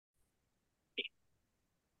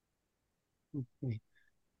Okay.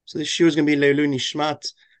 So this shiur is going to be Leilu Nishmat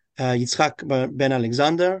Yitzhak ben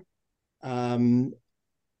Alexander. Um,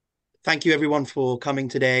 Thank you everyone for coming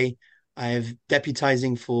today. I'm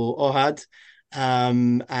deputizing for Ohad.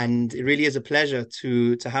 And it really is a pleasure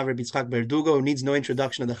to have Rabbi Yitzhak Berdugo, who needs no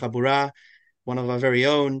introduction to the Chabura, one of our very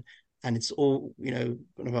own. And it's all,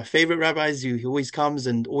 one of our favorite rabbis. He always comes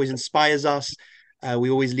and always inspires us. We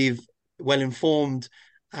always leave well informed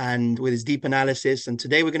and with his deep analysis. And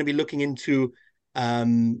today we're going to be looking into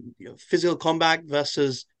physical combat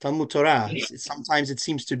versus Talmud Torah. Sometimes it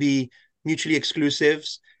seems to be mutually exclusive,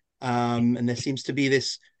 and there seems to be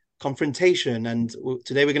this confrontation. And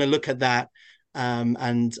today we're going to look at that.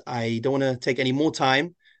 And I don't want to take any more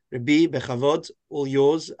time. Rabbi, bechavod, all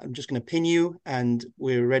yours. I'm just going to pin you, and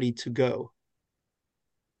we're ready to go.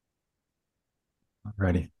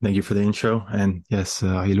 Alrighty. Thank you for the intro. And yes,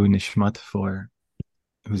 Hilui Nishmat for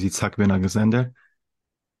who's Yitzhak ben Alexander.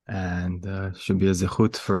 And should be a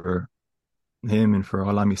zechut for him and for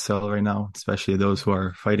all Am Yisrael right now, especially those who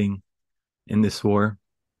are fighting in this war.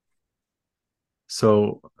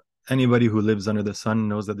 So anybody who lives under the sun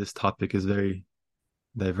knows that this topic is very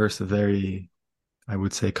diverse, very, I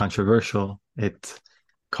would say, controversial. It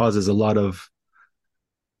causes a lot of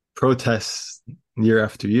protests year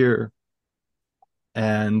after year.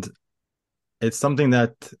 And it's something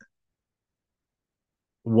that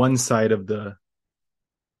one side of the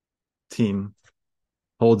team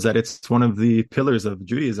holds that it's one of the pillars of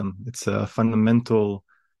Judaism. It's a fundamental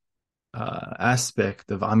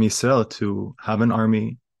aspect of Am Yisrael to have an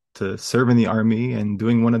army, to serve in the army, and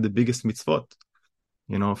doing one of the biggest mitzvot.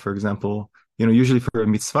 For example, usually for a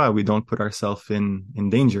mitzvah, we don't put ourselves in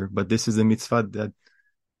danger, but this is a mitzvah that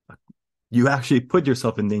you actually put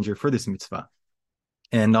yourself in danger for this mitzvah.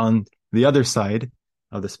 And on the other side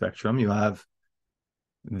of the spectrum, you have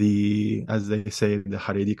as they say, the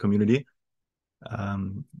Haredi community,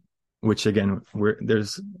 which again,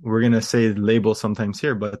 we're gonna say labels sometimes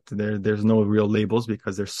here, but there's no real labels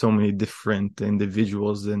because there's so many different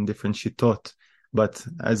individuals and different shitot. But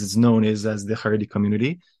as it's known as the Haredi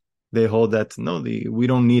community, they hold that we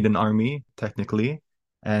don't need an army technically,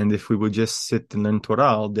 and if we would just sit and learn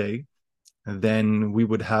Torah all day, then we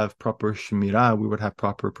would have proper shmirah, we would have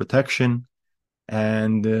proper protection,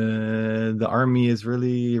 and the army is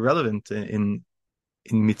really relevant in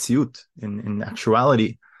mitziut, in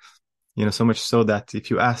actuality. So much so that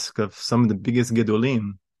if you ask of some of the biggest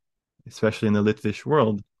gedolim, especially in the Litvish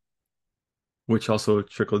world, which also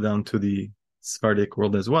trickled down to the Sephardic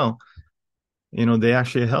world as well, they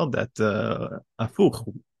actually held that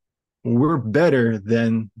afuch, we're better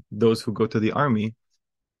than those who go to the army,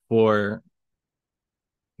 for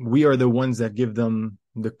we are the ones that give them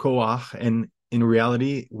the koach, and in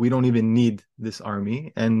reality, we don't even need this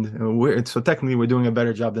army, and so technically we're doing a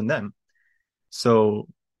better job than them. So,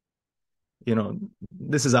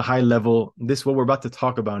 this is a high level. What we're about to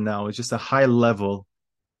talk about now is just a high level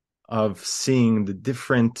of seeing the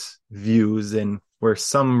different views, and where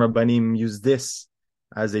some Rabbanim use this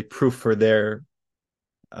as a proof for their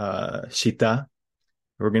shita.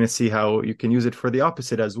 We're going to see how you can use it for the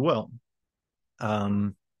opposite as well.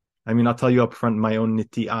 I'll tell you up front my own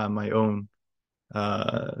niti'ah, my own,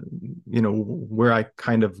 where I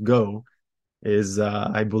kind of go is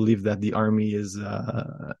I believe that the army is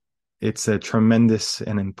it's a tremendous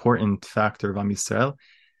and important factor of Am Yisrael.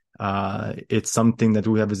 It's something that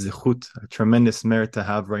we have a zechut, a tremendous merit to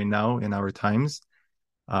have right now in our times.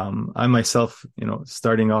 I myself,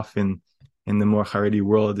 starting off in the more Haredi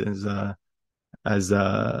world as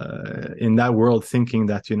in that world, thinking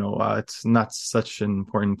that it's not such an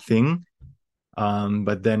important thing.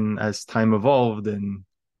 But then as time evolved, and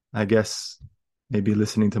I guess maybe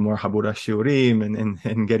listening to more Habura Shiurim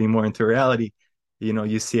and getting more into reality,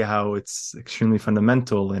 you see how it's extremely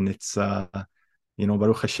fundamental. And it's,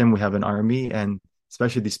 Baruch Hashem, we have an army, and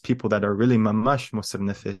especially these people that are really mamash Moser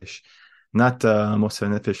Nefesh, not Moser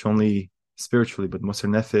Nefesh only spiritually, but Moser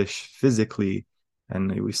Nefesh physically.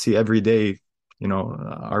 And we see every day,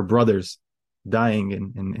 our brothers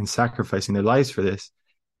dying and sacrificing their lives for this.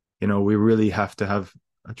 We really have to have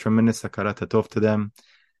a tremendous hakarat hatov to them,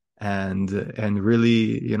 and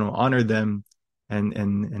really, honor them,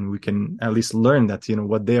 and we can at least learn that,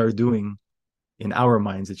 what they are doing in our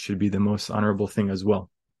minds, it should be the most honorable thing as well.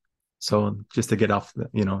 So just to get off,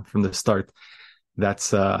 from the start, that's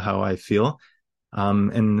how I feel.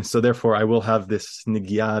 And so therefore I will have this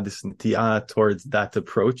nigiyah, this nitiyah towards that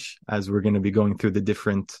approach as we're going to be going through the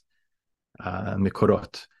different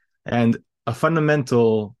mikorot. And a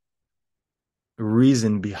fundamental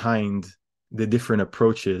reason behind the different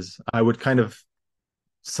approaches, I would kind of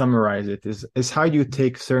summarize it is how do you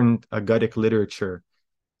take certain Aggadic literature?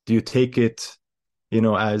 Do you take it,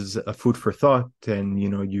 as a food for thought, and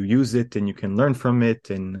you use it and you can learn from it,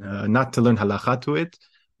 and not to learn halacha to it,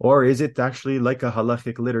 or is it actually like a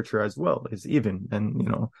halachic literature as well? Is even,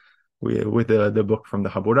 and we with the book from the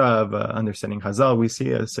Habura of understanding Hazal, we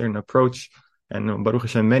see a certain approach, and Baruch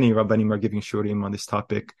Hashem, many Rabbanim are giving shurim on this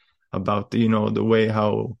topic about the way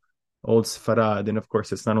how old Sfarad, and of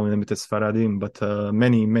course it's not only limited Sfaradim, but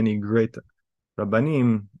many great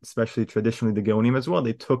Rabbanim, especially traditionally the Geonim as well,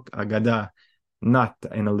 they took Agadah not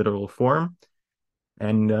in a literal form.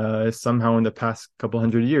 And somehow in the past couple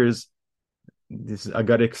hundred years, these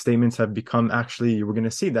Aggadic statements have become actually, we're going to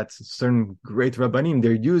see that certain great Rabbanim,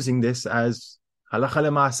 they're using this as halacha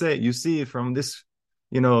lema'aseh. You see from this,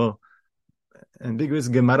 ambiguous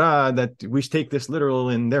Gemara that we should take this literal,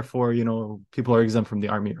 and therefore, people are exempt from the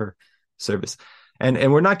army or service.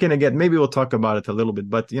 And we're not going to get, maybe we'll talk about it a little bit,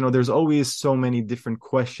 but there's always so many different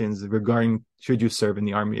questions regarding should you serve in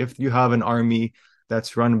the army. If you have an army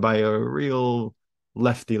that's run by a real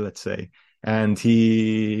lefty, let's say, and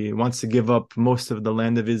he wants to give up most of the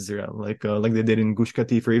land of Israel, like they did in Gush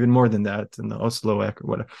Katif, or even more than that, in the Oslo or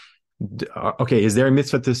whatever. Okay, is there a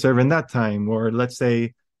mitzvah to serve in that time? Or let's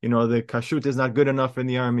say, the kashrut is not good enough in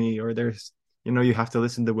the army, or there's, you have to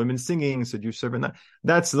listen to women singing, so do you serve in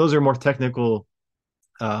that? Those are more technical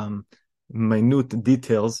minute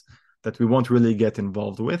details that we won't really get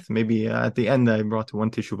involved with. Maybe at the end I brought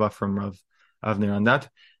one teshuvah from Rav Avner on that,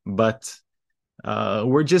 but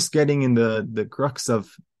we're just getting in the crux of,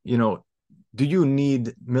 do you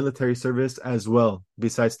need military service as well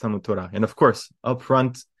besides Talmud Torah? And of course, up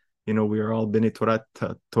front, we are all Bnei Torah.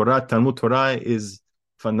 Talmud Torah is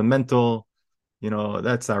fundamental.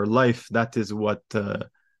 That's our life. That is what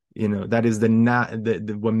that is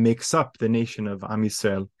the what makes up the nation of Am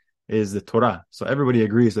Yisrael is the Torah. So everybody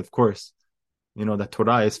agrees, of course, that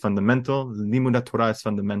Torah is fundamental. Limud Torah is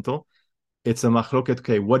fundamental. It's a machloket.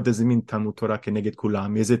 Okay, what does it mean Talmud Torah keneged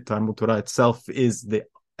kulam? Is it Talmud Torah itself is the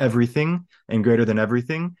everything and greater than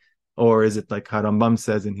everything? Or is it like Harambam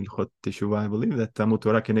says in Hilchot Teshuvah, I believe, that Talmud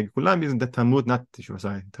Torah keneged kulam is the Talmud, not Teshuvah,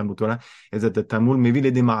 sorry, Talmud Torah, is that the Talmud mevi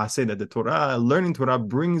ledi ma'aseh, that the Torah, learning Torah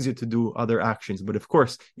brings you to do other actions. But of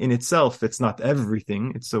course, in itself, it's not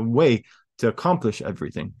everything. It's a way to accomplish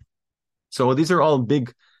everything. So these are all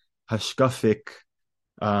big hashkafic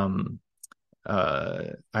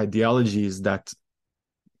ideologies that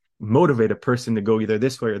motivate a person to go either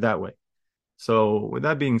this way or that way. So with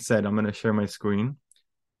that being said, I'm going to share my screen.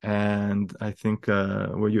 And I think,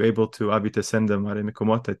 were you able to, Avi, to send them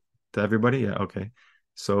to everybody? Yeah, okay.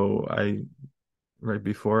 So right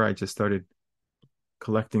before, I just started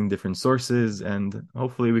collecting different sources, and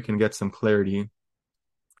hopefully we can get some clarity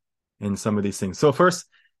in some of these things. So first,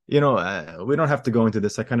 we don't have to go into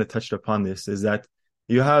this. I kind of touched upon this, is that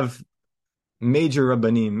you have major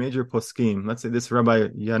Rabbanim, major poskim. Let's say this Rabbi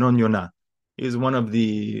Yanon Yonah. He's one of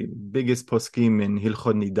the biggest poskim in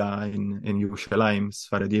Hilchot Nida in Yerushalayim,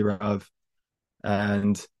 Sfaradi Rav.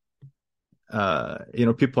 And,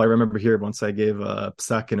 people, I remember here once I gave a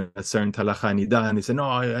psak in a certain Talacha Nida, and they said,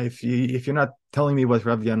 no, if you're not telling me what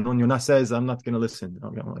Rabbi Yanon Yonah says, I'm not going to listen.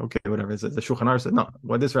 Okay, whatever. The Shulchan Aruch said, no,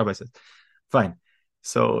 what this rabbi says. Fine.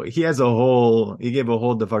 So he gave a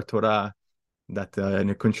whole Devar Torah that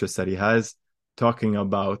in a kunshas that he has, talking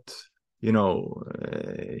about,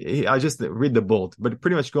 I just read the bold, but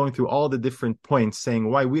pretty much going through all the different points, saying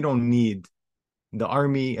why we don't need the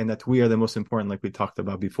army and that we are the most important, like we talked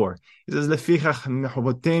about before. He says, we have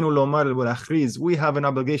an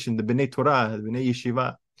obligation, the Bnei Torah, the Bnei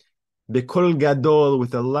Yeshiva, Bekol Gadol,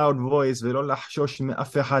 with a loud voice,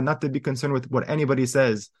 not to be concerned with what anybody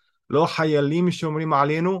says.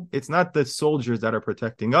 It's not the soldiers that are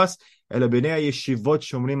protecting us. Right? It's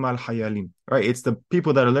the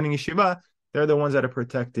people that are learning yeshiva. They're the ones that are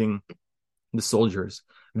protecting the soldiers.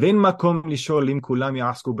 And we don't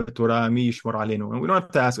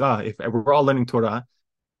have to ask, if we're all learning Torah,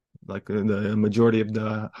 like the majority of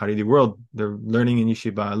the Haredi world, they're learning in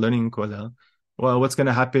yeshiva, learning in kollel. Well, what's going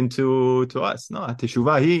to happen to us? No,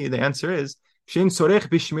 teshuvah, the answer is, we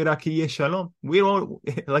won't,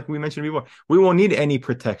 like we mentioned before, we won't need any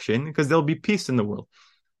protection because there'll be peace in the world.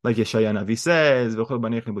 Like Yeshaya Navi says, the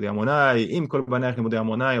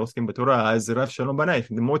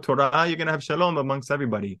more Torah, you're going to have shalom amongst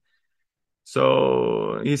everybody.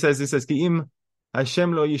 So he says,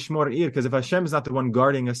 Hashem lo yishmor ir, because if Hashem is not the one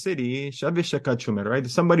guarding a city, right?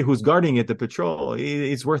 Somebody who's guarding it, the patrol,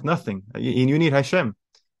 it's worth nothing. You need Hashem.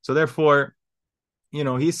 So therefore,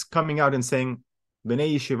 he's coming out and saying,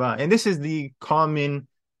 Bnei Yeshiva. And this is the common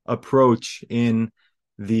approach in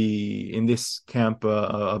in this camp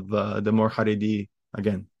of the more Haredi,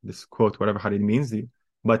 again, this quote, whatever Haredi means,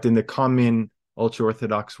 but in the common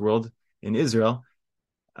ultra-Orthodox world in Israel,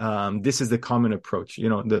 this is the common approach.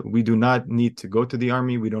 We do not need to go to the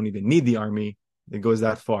army. We don't even need the army. It goes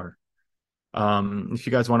that far. If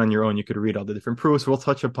you guys want on your own, you could read all the different proofs. We'll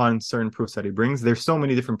touch upon certain proofs that he brings. There's so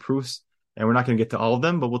many different proofs, and we're not going to get to all of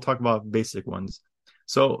them, but we'll talk about basic ones.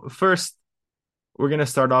 So first, we're going to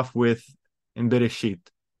start off with in Bereshit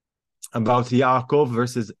about Yaakov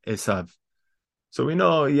versus Esav. So we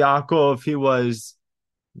know Yaakov, he was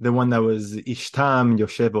the one that was Ishtam,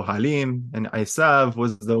 Yoshev Ohalim, and Esav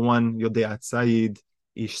was the one Yodei Atzayid,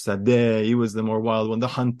 Ish Sadeh. He was the more wild one, the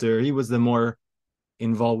hunter. He was the more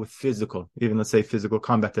involved with physical, even let's say physical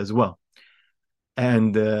combat as well.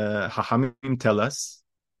 And Hachamim tell us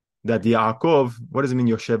that Yaakov, what does it mean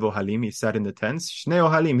Yoshev Ohalim? He sat in the tents. Shnei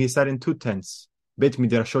Ohalim, he sat in two tents. Beit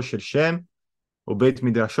Midrasho Shel Shem, or Beit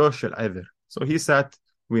Midrasho Shel Ever. So he sat,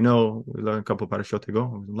 we learned a couple of parashot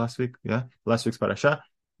ago, last week's parasha,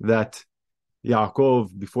 that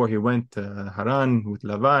Yaakov, before he went to Haran with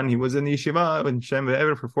Lavan, he was in the yeshiva in Shem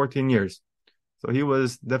Ever for 14 years. So he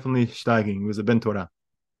was definitely shtaging. He was a Ben Torah.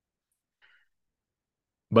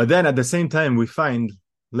 But then at the same time, we find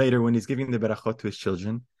later when he's giving the berachot to his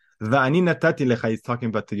children, Va'ani natati lecha, he's talking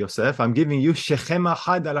about to Yosef, I'm giving you Shechem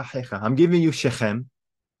achad al achecha. I'm giving you Shechem.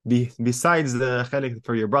 Besides the chelik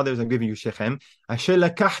for your brothers, I'm giving you Shechem. Asher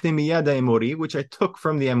lakachti miyad ha'emori, which I took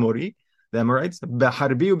from the Amorites.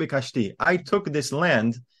 B'harbi u'bekashti. I took this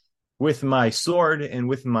land with my sword and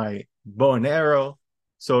with my bow and arrow.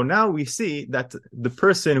 So now we see that the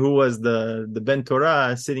person who was the Ben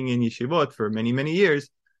Torah sitting in yeshivot for many, many years,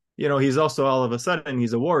 he's also all of a sudden,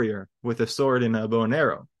 he's a warrior with a sword and a bow and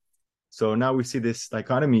arrow. So now we see this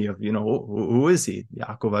dichotomy of, who is he?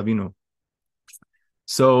 Yaakov Avinu.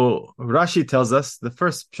 So Rashi tells us, the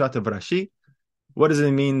first pshat of Rashi, what does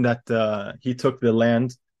it mean that he took the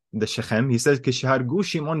land, the Shechem? He says, Kishargu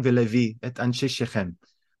Shimon veLevi et anshe Shechem.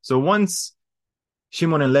 So once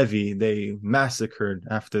Shimon and Levi, they massacred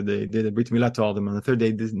after they did a Brit Milah to all of them. On the third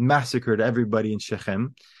day, they massacred everybody in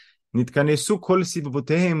Shechem.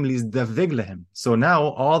 So now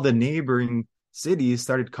all the neighboring cities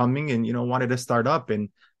started coming and, wanted to start up and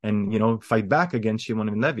fight back against Shimon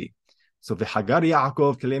and Levi. So v'hagar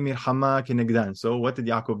Yaakov kelei milchama kenegdan. So what did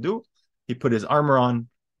Yaakov do? He put his armor on.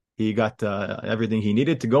 He got everything he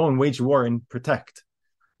needed to go and wage war and protect.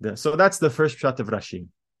 So that's the first pshat of Rashi.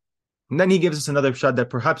 And then he gives us another pshat that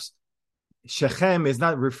perhaps Shechem is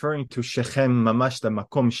not referring to Shechem mamash, the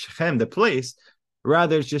makom Shechem, the place.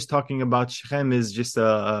 Rather, it's just talking about Shechem is just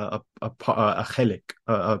a chelik,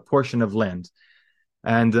 a portion of land.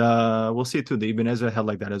 And we'll see too, the Ibn Ezra held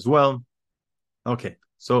like that as well. Okay,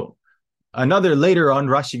 so later on,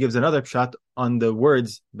 Rashi gives another pshat on the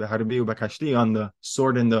words, B'harbi u'bakashti, on the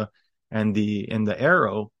sword and the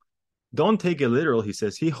arrow. Don't take it literal, he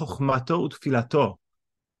says. Hi chochmato utfilato.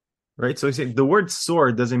 Right? So he said the word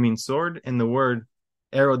sword doesn't mean sword, and the word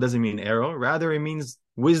arrow doesn't mean arrow. Rather, it means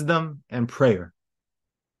wisdom and prayer.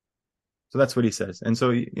 So that's what he says. And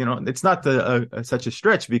so, it's not such a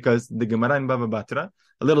stretch, because the Gemara in Bava Batra,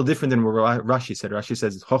 a little different than what Rashi said. Rashi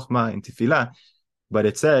says chokhmah and tefillah, but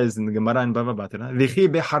it says in the Gemara in Bava Batra, V'chi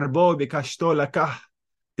beharbo bekashto lakah.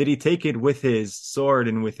 Did he take it with his sword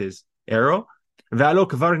and with his arrow? Ve'alo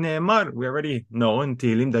kvar ne'emar. We already know in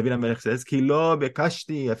Tehillim, David HaMelech says, Ki lo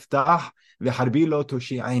bekashti eftach ve'harbi lo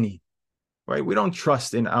toshi'aini. Right? We don't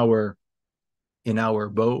trust in our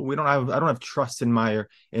bow. I don't have trust in my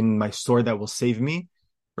sword that will save me.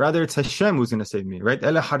 Rather, it's Hashem who's going to save me, right?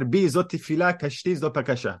 Ela harbi zot tefillah, kashti zot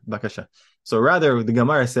bakasha. So rather, the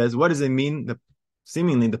Gemara says, what does it mean?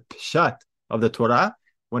 Seemingly the pshat of the Torah,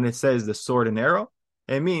 when it says the sword and arrow,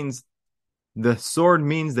 it means the sword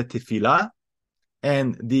means the tefillah,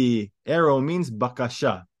 and the arrow means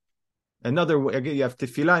bakasha. Another way, again, you have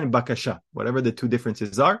tefillah and bakasha, whatever the two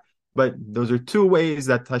differences are. But those are two ways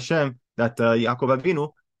that Yaakov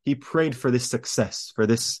Avinu, he prayed for this success, for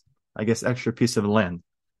this, I guess, extra piece of land.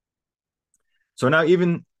 So now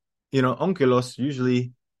even, Onkelos,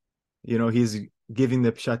 usually, he's giving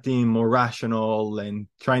the pshatim more rational and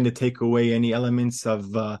trying to take away any elements of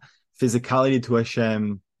physicality to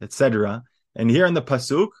Hashem, etc. And here in the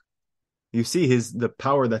pasuk, you see the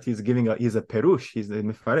power that he's giving. He's a perush. He's a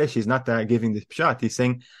mefaresh. He's not giving the pshat. He's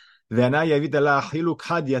saying,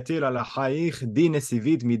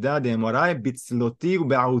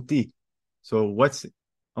 so what's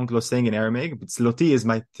Uncle saying in Aramaic? Bitzloti is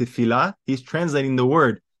my tefillah. He's translating the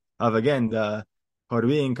word of, again, the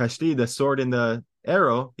harbi and kashti, the sword and the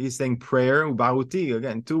arrow. He's saying prayer, ba'uti,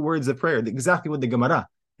 again, two words of prayer. Exactly what the Gemara.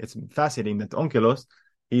 It's fascinating that Onkelos,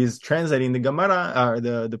 he's translating the Gemara or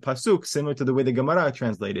the pasuk similar to the way the Gemara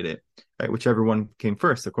translated it, right? Whichever one came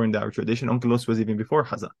first, according to our tradition. Onkelos was even before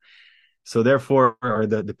Haza. So therefore, or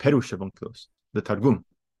the Perush of Onkelos, the Targum.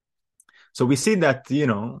 So we see that,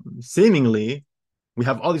 seemingly we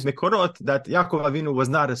have all these Mekorot that Yaakov Avinu was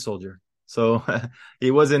not a soldier. So he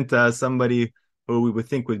wasn't somebody who we would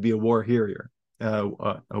think would be a war hero.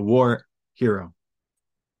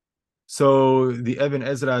 So the Ibn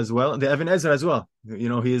Ezra as well, he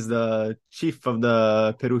is the chief of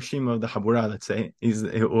the Perushim of the Habura, let's say.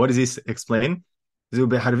 What does he explain?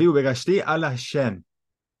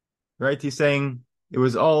 Right? He's saying it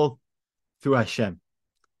was all through Hashem.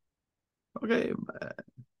 Okay,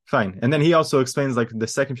 fine. And then he also explains like the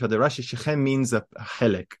second shot, the Rashi Shechem means a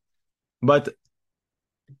helek. But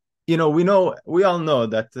we all know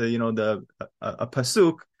that a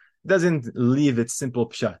pasuk doesn't leave its simple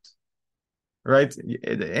pshat, right?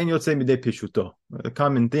 And you'll say midei pishuto. The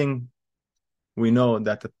common thing we know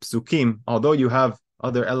that the psukim, although you have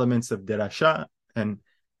other elements of derasha and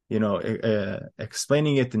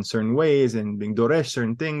explaining it in certain ways and being doresh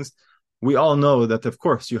certain things, we all know that of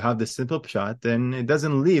course you have the simple pshat, and it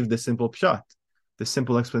doesn't leave the simple pshat, the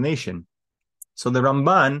simple explanation. So the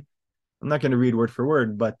Ramban, I'm not going to read word for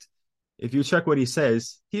word, but if you check what he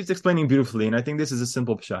says, he's explaining beautifully, and I think this is a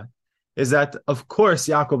simple pshat, is that, of course,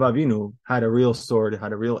 Yaakov Avinu had a real sword,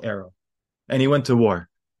 had a real arrow, and he went to war.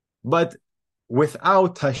 But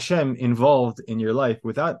without Hashem involved in your life,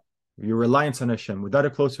 without your reliance on Hashem, without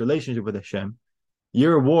a close relationship with Hashem,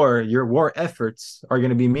 your war efforts are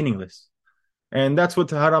going to be meaningless. And that's what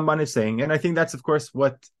Haramban is saying. And I think that's, of course,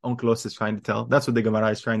 what Onkelos is trying to tell. That's what the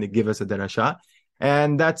Gemara is trying to give us a derasha.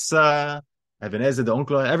 And that's Even Ezra, the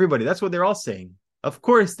Onkelos, everybody. That's what they're all saying. Of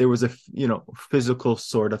course, there was a physical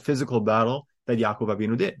sword, a physical battle that Yaakov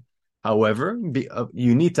Avinu did. However,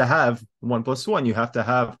 you need to have 1 + 1. You have to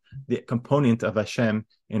have the component of Hashem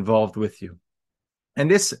involved with you. And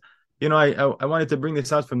this, I wanted to bring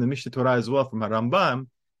this out from the Mishnah Torah as well, from Rambam.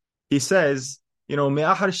 He says, once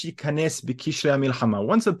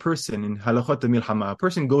a person in halachot milchama, a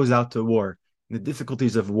person goes out to war, the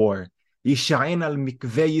difficulties of war, you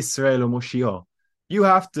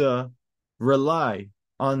have to rely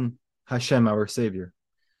on Hashem, our Savior.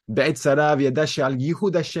 And you have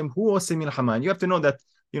to know that,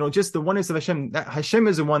 just the oneness of Hashem, that Hashem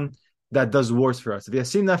is the one that does wars for us. Don't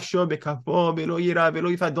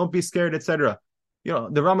be scared, etc. The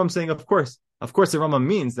Rambam saying, of course, the Rambam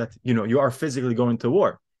means that, you are physically going to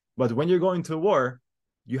war. But when you're going to war,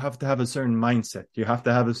 you have to have a certain mindset. You have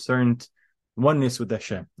to have a certain oneness with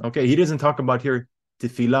Hashem. Okay, he doesn't talk about here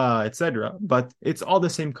tefillah, etc. But it's all the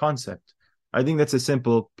same concept. I think that's a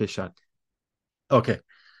simple pishat. Okay.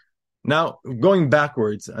 Now, going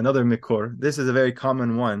backwards, another mikor. This is a very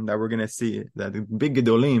common one that we're going to see, that the big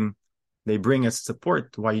gedolim, they bring as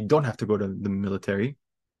support why you don't have to go to the military,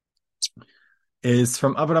 is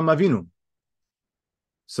from Avraham Avinu.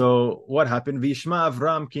 So what happened? Vishma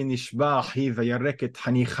Avram ki nishba achi vayareket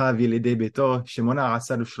hanicha v'yelidei beto shemona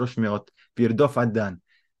asar u'shlosh meot v'yirdof adan.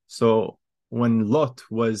 So when Lot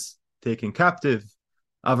was taken captive,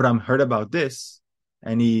 Avram heard about this,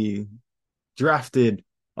 and he drafted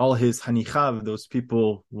all his hanichav, those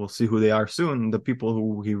people, we'll see who they are soon, the people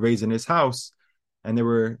who he raised in his house, and there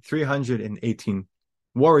were 318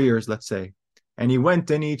 warriors, let's say. And he went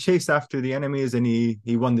and he chased after the enemies, and he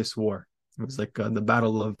won this war. It was like the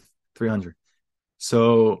battle of 300.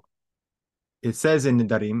 So it says in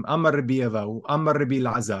Darim, Amar Rabbi Avahu, Amar Rabbi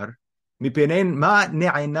Lazar, Mipenein ma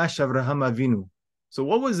ne'aynash Avraham Avinu. So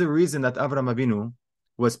what was the reason that Avraham Avinu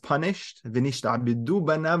was punished? V'nishta'abidu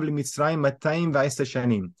banav l'Mitzrayim 210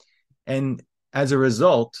 shanim. And as a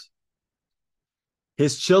result,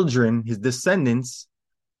 his children, his descendants,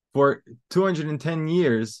 for 210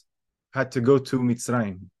 years had to go to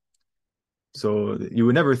Mitzrayim. So you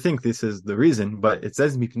would never think this is the reason, but it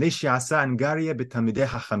says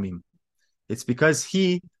it's because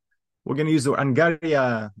we're going to use the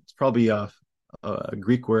angaria. It's probably a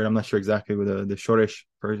Greek word. I'm not sure exactly with the Shoresh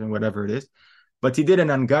version, whatever it is. But he did an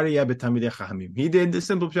angaria b'tamidei chachamim. He did the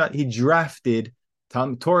simple shot. He drafted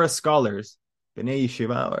Torah scholars, b'nei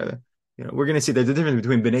yeshiva. We're going to see there's a difference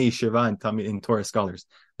between b'nei yeshiva and Torah scholars.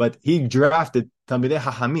 But he drafted tamidei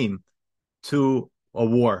chachamim to a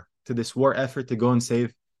war, to this war effort to go and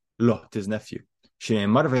save Lot, his nephew.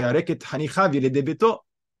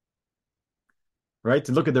 Right?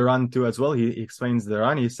 To look at the Ran too as well. He explains the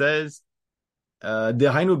Ran. He says, who are these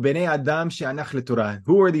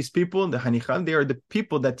people? The Hanichal. They are the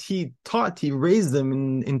people that he taught. He raised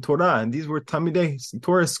them in Torah. And these were Talmudei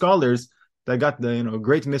Torah scholars that got the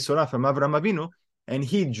great Mesorah from Avraham Avinu. and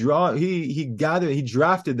he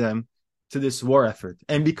drafted them to this war effort.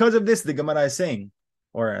 And because of this, the Gemara is saying,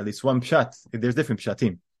 or at least one pshat, there's different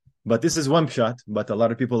pshatim, but this is one pshat. But a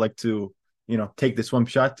lot of people like to, take this one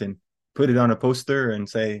pshat and put it on a poster and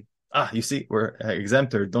say, you see, we're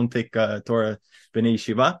exempt, or don't take Torah b'nei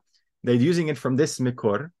yeshiva. They're using it from this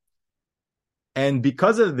mikor. And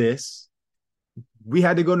because of this, we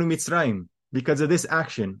had to go to Mitzrayim because of this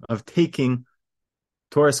action of taking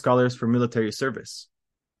Torah scholars for military service.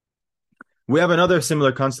 We have another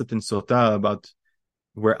similar concept in Sotah about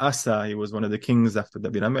where Asa, he was one of the kings after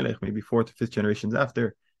David HaMelech, maybe 4th or 5th generations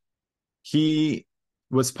after. He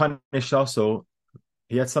was punished also.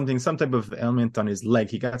 He had some type of ailment on his leg.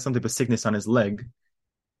 He got some type of sickness on his leg.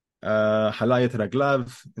 Halayat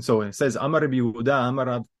raglav. So it says, Amar Rabbi Yehuda, Amar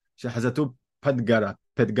Rav Shehazatu Pedgara.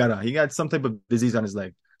 He got some type of disease on his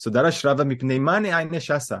leg. So Darash Rava mipnei mane ayne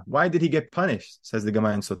shasa. Why did he get punished? Says the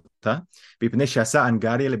Gemara in Sotah. Mipnei shasa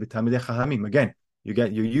angaria lebetamidei chachamim. Again,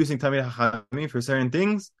 you're using tamidei chachamim for certain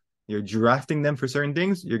things. You're drafting them for certain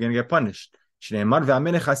things. You're going to get punished. Shneimar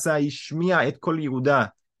ve'amelech asa yishmiya et kol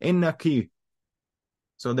Yehuda en naki.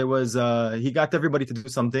 So there was he got everybody to do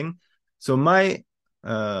something. So I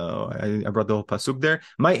brought the whole pasuk there.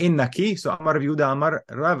 My in naki. So Amar Rav Yehuda Amar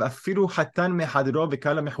Rav afiru hatan mehadro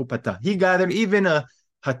v'kala mechupata. He gathered even a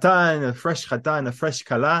hatan, a fresh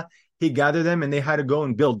kala. He gathered them, and they had to go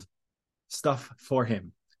and build stuff for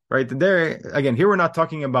him. Right there again. Here we're not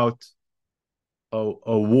talking about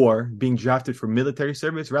a war being drafted for military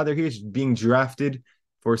service. Rather, he is being drafted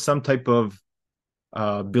for some type of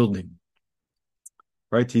building.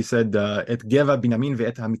 Right? He said, "Et geva binamin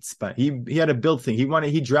ve'et hamitzpah." He had a build thing.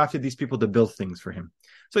 He drafted these people to build things for him.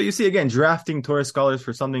 So you see, again, drafting Torah scholars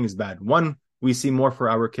for something is bad. One, we see more for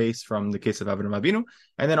our case from the case of Avraham Avinu,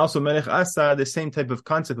 and then also Melech Asa, the same type of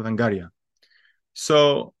concept of Angaria.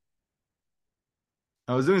 So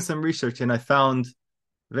I was doing some research and I found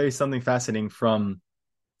something fascinating from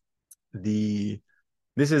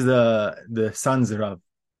this is the sons Rav,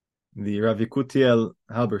 the Rav Yekutiel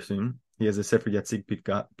Halberstam. He has a Sefer Yatzik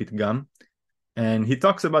Pitgam, and he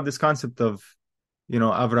talks about this concept of,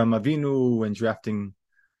 Avraham Avinu and drafting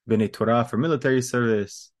Bnei Torah for military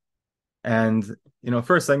service. And,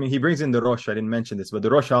 first, he brings in the Rosh. I didn't mention this, but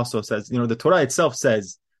the Rosh also says, the Torah itself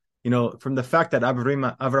says, from the fact that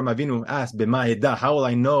Avraham Avinu asked, B'ma edah, how will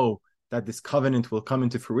I know that this covenant will come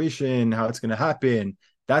into fruition, how it's going to happen?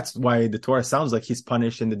 That's why the Torah sounds like he's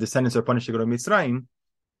punished and the descendants are punished to go to Mitzrayim.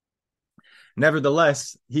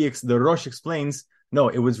 Nevertheless, the Rosh explains, no,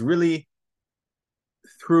 it was really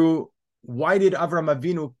through, why did Avraham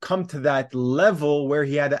Avinu come to that level where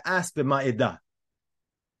he had to ask B'ma edah?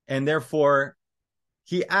 And therefore,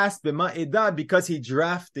 he asked B'ma edah because he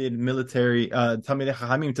drafted military, Talmidei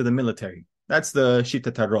Chachamim to the military. That's the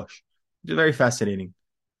Shitat HaRosh. It's very fascinating.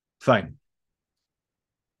 Fine.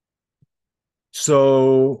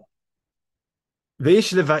 So, so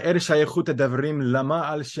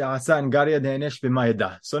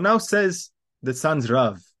now says the sons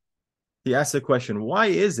Rav, he asks a question, why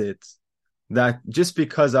is it that just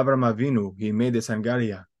because Avraham Avinu, he made this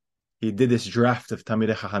Angaria, he did this draft of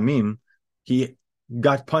Talmidei Chachamim, he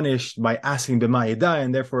got punished by asking B'ma edah,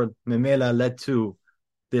 and therefore Memela led to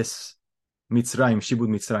this Mitzrayim, Shibud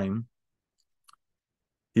Mitzrayim.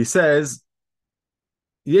 He says,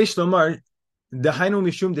 Yesh Lomar, Dahainu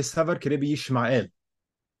Mishum Desavar Kerebi Yishmael.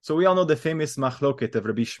 So we all know the famous machloket of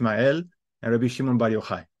Rabbi Ishmael and Rabbi Shimon Bar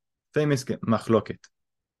Yochai. Famous machloket.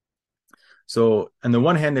 So on the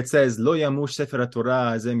one hand, it says, Lo yamush sefer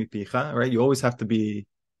Torah ze mipicha, right? You always have to be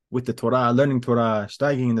with the Torah, learning Torah,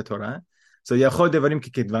 steiging in the Torah. So Yachod Devarim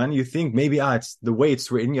Kikidvan, you think maybe it's the way it's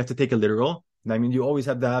written, you have to take it literal. You always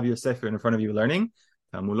have to have your sefer in front of you learning.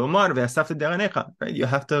 Right? You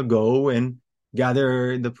have to go and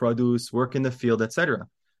gather the produce, work in the field, etc.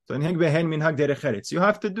 So in Hegbehen Minhag Derech Eretz, you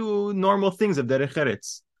have to do normal things of Derech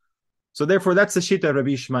Eretz. So therefore, that's the Shita of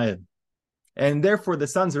Rabbi Ishmael. And therefore, the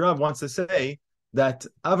sons of Rav wants to say that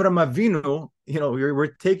Avraham Avinu, we're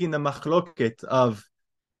taking the machloket of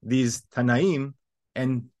these Tanaim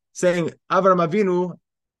and saying Avraham Avinu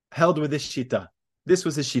held with this Shita. This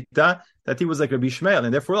was his Shita, that he was like Rabbi Ishmael.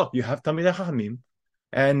 And therefore, look, you have Talmidei Chachamim,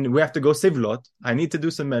 and we have to go Sivlot. I need to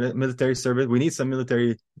do some military service. We need some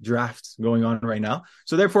military drafts going on right now.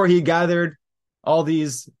 So therefore, he gathered all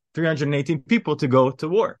these 318 people to go to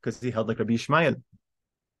war because he held like Rabbi Ishmael.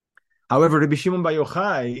 However, Rabbi Shimon Bar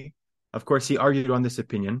Yochai, of course, he argued on this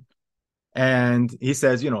opinion. And he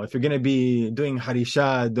says, if you're going to be doing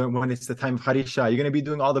Harisha, when it's the time of Harisha, you're going to be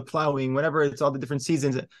doing all the plowing, whenever it's all the different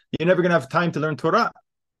seasons, you're never going to have time to learn Torah,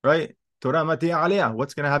 right? Torah Matiya Aliyah.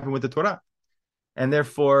 What's going to happen with the Torah? And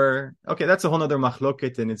therefore, okay, that's a whole other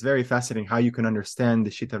machloket, and it's very fascinating how you can understand the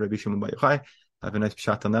Shita Rabbi Shimon Bar Yochai. I have a nice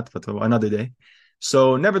shot on that, but another day.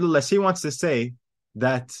 So, nevertheless, he wants to say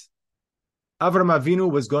that Avram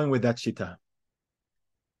Avinu was going with that Shita,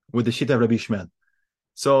 with the Shita of Rabbi Shmuel.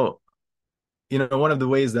 So, one of the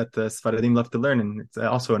ways that the Sfaradim love to learn, and it's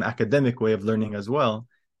also an academic way of learning as well,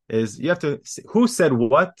 is you have to see who said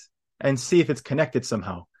what and see if it's connected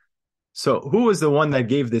somehow. So, who was the one that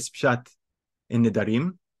gave this pshat in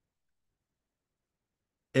Nidarim?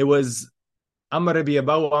 It was Amar Rabbi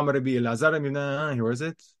Abahu, Amar Rabbi Elazar. Where is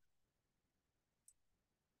it?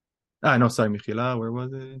 No, sorry, Michila. Where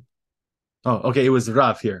was it? Oh, okay. It was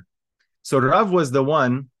Rav here. So Rav was the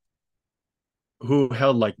one who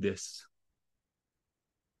held like this.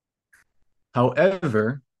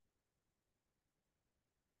 However,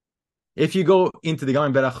 if you go into the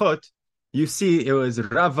Gaon Berachot, you see it was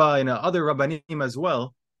Rava and other Rabbanim as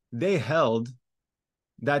well. They held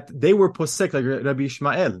that they were posek like Rabbi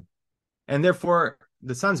Ishmael. And therefore,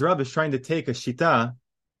 the son's Rav is trying to take a shita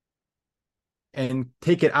and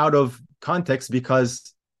take it out of context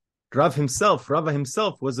because Rava himself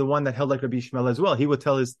was the one that held like Rabbi Ishmael as well. He would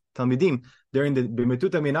tell his Talmidim during the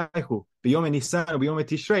B'metuta Minaychu, B'yom Nisan, B'yom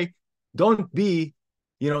Tishrei, don't be,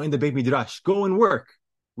 in the Beit Midrash. Go and work,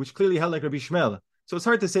 which clearly held like Rabbi Ishmael. So it's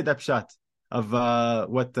hard to say that pshat of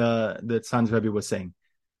what the Tzan's Rebbe was saying.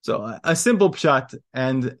 So a simple pshat,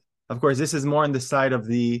 and of course this is more on the side of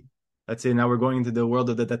the, let's say now we're going into the world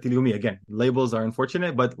of the Datilumi. Again, labels are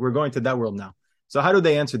unfortunate, but we're going to that world now. So how do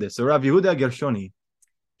they answer this? So Rav Yehuda Gershoni,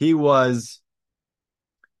 he was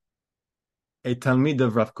a Talmid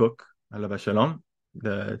of Rav Kook, Alav Shalom,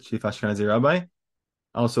 the chief Ashkenazi rabbi,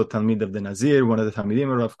 also Talmid of the Nazir, one of the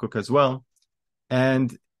Talmidim of Rav Kook as well.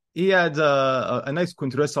 And he had a nice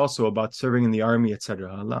kuntres also about serving in the army,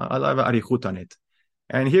 etc. Allah arichut on it.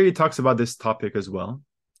 And here he talks about this topic as well.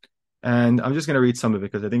 And I'm just going to read some of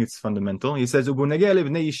it because I think it's fundamental. He says, regarding,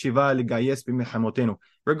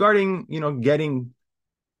 getting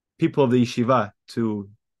people of the yeshiva to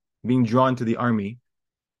being drawn to the army,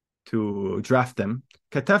 to draft them.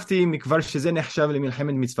 I told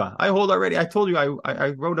you, I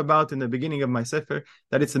wrote about in the beginning of my sefer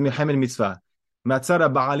that it's a milchemet mitzvah.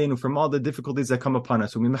 From all the difficulties that come upon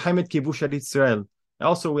us.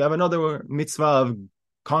 Also, we have another mitzvah of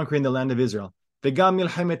conquering the land of Israel.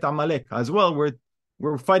 As well,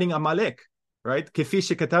 we're fighting Amalek, right?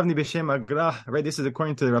 Right? This is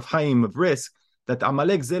according to Rav Chaim of Risk, that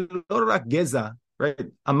Amalek geza, right?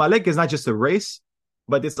 Amalek is not just a race,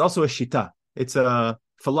 but it's also a shita. It's a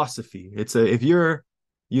philosophy. If you're,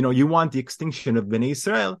 you want the extinction of Bnei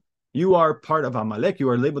Israel, you are part of Amalek. You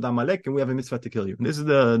are labeled Amalek, and we have a mitzvah to kill you. This is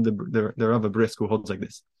the Rav of Brisk who holds like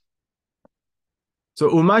this. So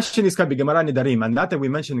Umashin is called Gemara Nidarim, and that we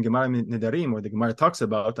mentioned Gemara Nidarim, where the Gemara talks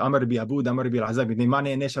about Amar Bi Abud, Amar Bi Al-Azab,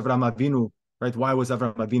 Avram Avinu. Right? Why was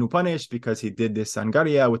Avram Avinu punished? Because he did this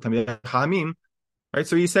Sangaria with Tamid Hamim. Right?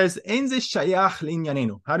 So he says, Ein ze shayach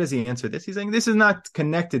li'inyanenu. How does he answer this? He's saying this is not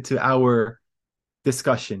connected to our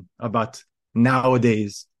discussion about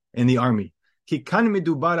nowadays in the army.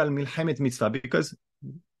 Because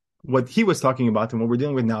what he was talking about and what we're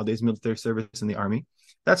dealing with nowadays, military service in the army,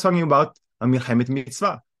 that's talking about a milchemet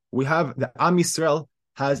mitzvah. We have the Am Yisrael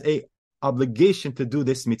has a obligation to do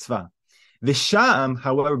this mitzvah. The Sham,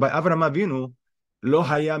 however, by Avram Avinu, lo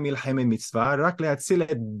haya milchemet mitzvah, rak le'atzil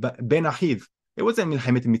ben achiv. It wasn't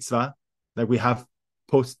milchemet mitzvah like we have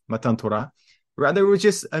post Matan Torah. Rather, it was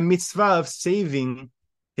just a mitzvah of saving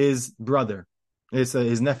his brother,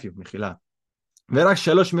 his nephew, Michila. He's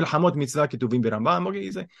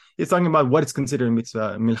talking about what is considered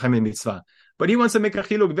mitzvah, milchemet mitzvah. But he wants to make a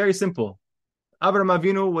chiluk very simple. Avraham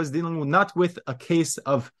Avinu was dealing not with a case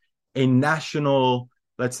of a national,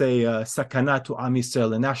 let's say, sakana to Am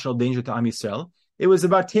Yisrael, a national danger to Am Yisrael. It was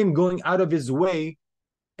about him going out of his way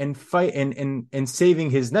and fight and saving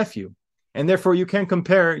his nephew. And therefore, you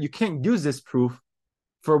can't use this proof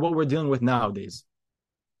for what we're dealing with nowadays.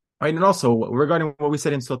 Right? And also, regarding what we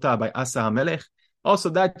said in Sotah by Asa HaMelech,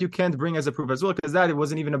 also that you can't bring as a proof as well, because that it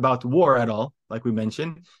wasn't even about war at all, like we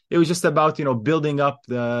mentioned. It was just about, building up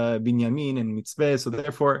the Binyamin and Mitzvah, so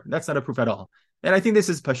therefore, that's not a proof at all. And I think this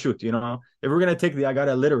is Pashut, if we're going to take the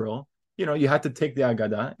Agada literal, you have to take the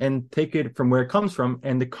Agada and take it from where it comes from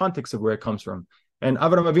and the context of where it comes from. And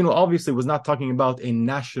Avraham Avinu obviously was not talking about a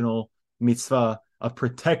national mitzvah of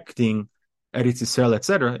protecting Eretz Yisrael,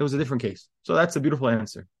 etc. It was a different case. So that's a beautiful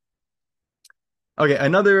answer. Okay,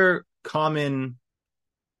 another common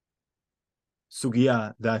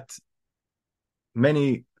sugya that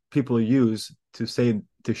many people use to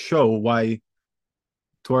show why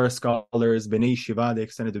Torah scholars, Bnei Shiva, they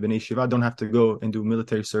extended to Bnei Shiva, don't have to go and do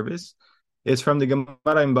military service. It's from the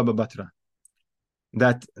Gemara in Baba Batra.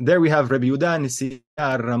 That there we have Rabbi Yehuda Nisiya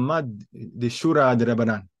Ramad de Shura de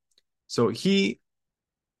Rabbanan. So he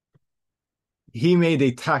made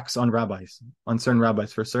a tax on rabbis, on certain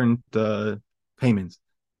rabbis for certain payments.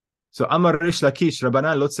 So Amar Rish Lakish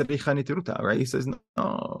Rabbanan lo tzaricha nitiruta, right? He says, no.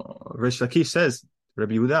 Rish Lakish says,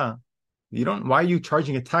 Rabbi Yehuda, why are you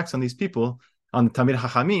charging a tax on these people? On the Tamir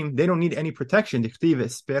Hachamim, they don't need any protection. Right?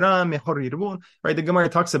 The Gemara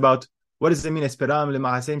talks about what does it mean? He says the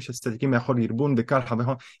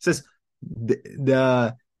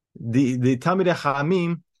Tamir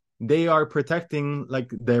Hachamim, they're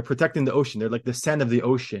protecting the ocean. They're like the sand of the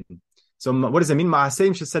ocean. So what does it mean? The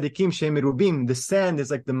sand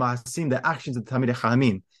is like the maasim, the actions of the Tamir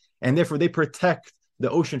Hachamim, and therefore they protect the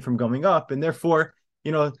ocean from going up, and therefore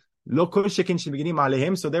so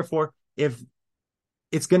therefore if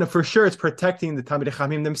it's going to, for sure, it's protecting the Talmid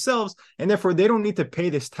Chachamim themselves, and therefore they don't need to pay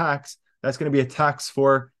this tax. That's going to be a tax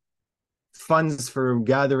for funds for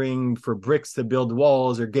gathering, for bricks to build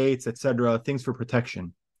walls or gates, etc., things for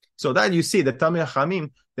protection. So that you see, the Talmid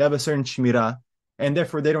Chachamim, they have a certain shmirah, and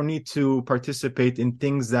therefore they don't need to participate in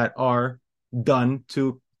things that are done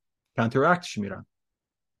to counteract shmirah,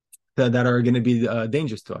 that are going to be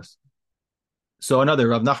dangerous to us. So another,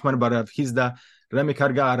 Rav Nachman bar Rav Hizda, Rami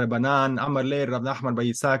Karga Rabbanan, Amar Le, Rav Nachman bar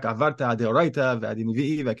Yitzhak, Avarta Deoraita, V'adi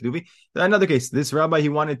Nevi'i, V'kiduvi. Another case, this rabbi, he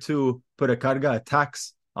wanted to put a karga, a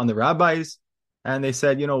tax on the rabbis, and they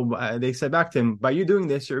said, they said back to him, by you doing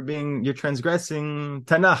this, you're transgressing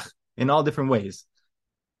Tanakh in all different ways.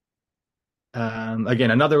 Again,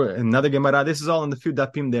 another Gemara, this is all in the few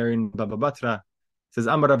dapim there in Baba Batra. It says,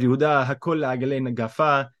 Amar Rav Yehuda, Hakol Agalei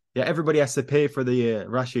Nagafa. Yeah, everybody has to pay for the,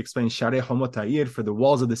 Rashi explains, Sharei Homot Ha'ir, for the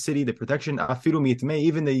walls of the city, the protection, Afiru Mitmei,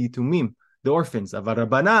 even the Yitumim, the orphans. Avar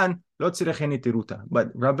Rabbanan, Lo Tzirecheni Tiruta.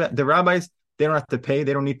 But the rabbis, they don't have to pay,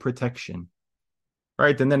 they don't need protection.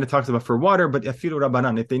 Right? And then it talks about for water, but Afiru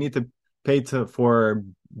Rabbanan, if they need to pay for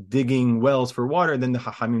digging wells for water, then the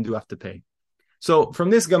Hachamim do have to pay. So from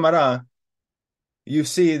this Gemara, you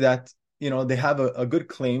see that they have a good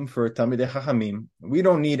claim for Talmidei Chachamim. We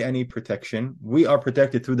don't need any protection. We are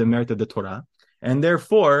protected through the merit of the Torah. And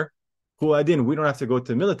therefore, Huadin, we don't have to go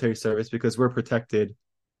to military service because we're protected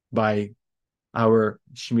by our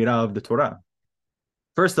Shmirah of the Torah.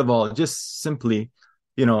 First of all, just simply,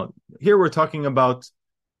 here we're talking about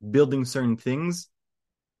building certain things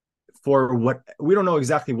for what, we don't know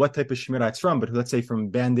exactly what type of Shmirah it's from, but let's say from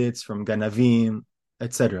bandits, from Ganavim,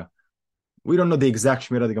 etc. We don't know the exact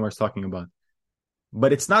Shmirah the Gemara is talking about.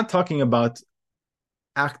 But it's not talking about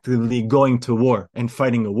actively going to war and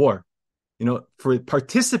fighting a war. For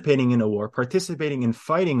participating in a war, participating in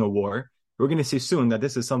fighting a war, we're going to see soon that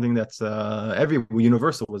this is something that's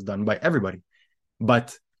universal, was done by everybody.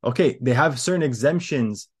 But, okay, they have certain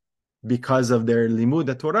exemptions because of their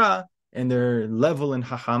limud Torah and their level in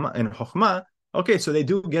Chachama and Chokhmah. Okay, so they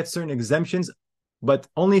do get certain exemptions, but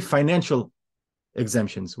only financial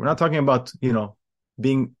exemptions. We're not talking about,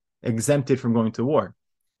 being exempted from going to war.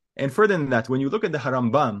 And further than that, when you look at the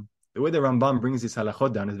Rambam, the way the Rambam brings this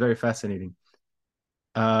halachot down is very fascinating.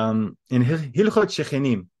 In Hilchot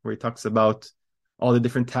Shechenim, where he talks about all the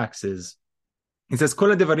different taxes, he says, Kol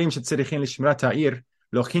hadevarim shetzerichim lishmirat ha'ir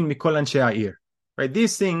lochin mikol anshe ha'ir. Right?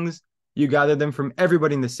 These things, you gather them from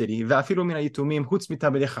everybody in the city, ve'afilu min hayitumim chutz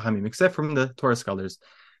mitamidei chachamim, except from the Torah scholars.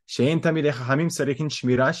 She'en tamidei chachamim tzarichin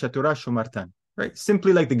shmira she'atorah shomartan. Right?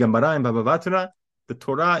 Simply like the Gemara and Baba Batra, the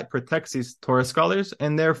Torah protects these Torah scholars,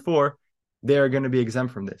 and therefore they are going to be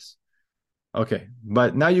exempt from this. Okay,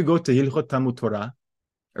 but now you go to Hilchot Talmud Torah,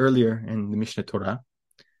 earlier in the Mishnah Torah,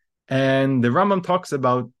 and the Rambam talks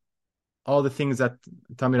about all the things that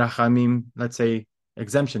Talmidei Chachamim, let's say,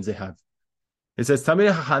 exemptions they have. It says,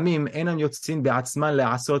 Talmidei Chachamim einam yotzin be'atzman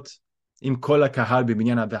le'asot im kol ha'kahal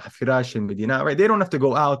b'binyan ha'hafira shel medina. Right? They don't have to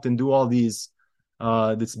go out and do all these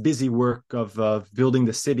this busy work of building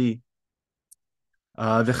the city.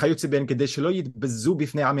 The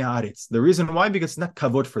reason why, because it's not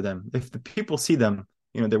kavod for them. If the people see them,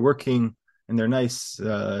 they're working in their nice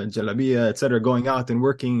jalabiya, etc., going out and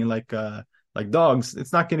working like dogs,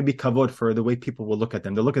 it's not going to be kavod for the way people will look at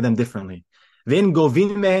them. They'll look at them differently. We don't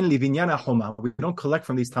collect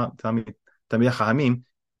from these Talmidei Chachamim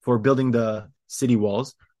for building the city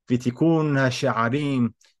walls.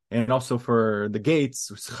 And also for the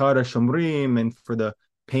gates, schar shomrim, and for the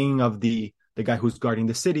paying of the guy who's guarding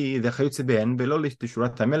the city, also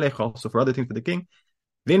for other things for the king.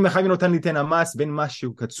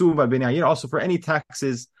 Also for any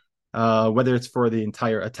taxes, whether it's for the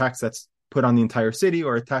entire tax that's put on the entire city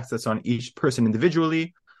or a tax that's on each person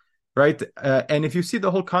individually, right? And if you see the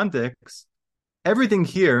whole context, everything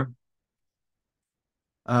here,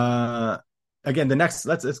 uh, again,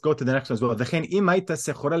 let's go to the next one as well. Let's say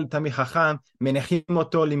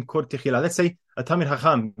a Tamid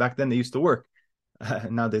Chacham, back then they used to work.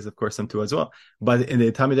 Nowadays, of course, some too as well. But in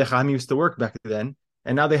the Talmud Chacham used to work back then,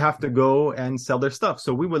 and now they have to go and sell their stuff.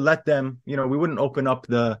 So we would let them, we wouldn't open up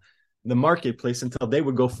the marketplace until they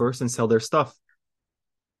would go first and sell their stuff.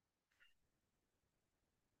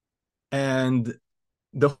 And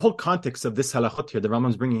the whole context of this halachot here, the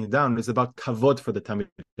Rambam's bringing it down, is about kavod for the Talmid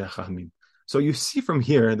Chachamim. So you see from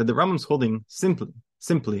here that the Rambam's holding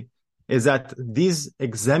simply is that these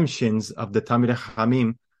exemptions of the Talmid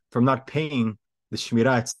Chachamim from not paying the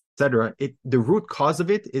Shmirah, etc., the root cause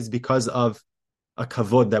of it is because of a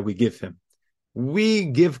kavod that we give him. We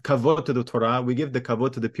give kavod to the Torah, we give the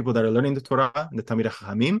kavod to the people that are learning the Torah, the Talmid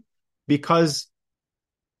Chachamim, because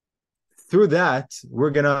through that, we're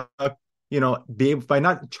going to, be able, by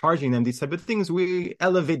not charging them these type of things, we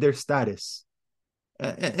elevate their status.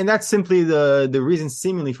 And that's simply the reason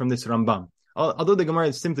seemingly from this Rambam. Although the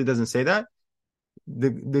Gemara simply doesn't say that,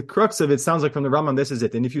 the crux of it sounds like from the Rambam, this is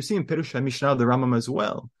it. And if you see in Perush HaMishnah, the Rambam as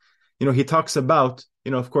well, he talks about,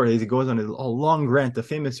 of course, he goes on a long rant, a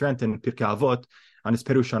famous rant in Pirkei Avot, on his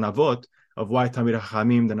Perush on Avot, of why Talmid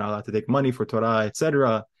Chachamim, they're not allowed to take money for Torah,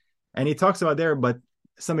 etc. And he talks about there, but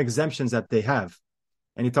some exemptions that they have.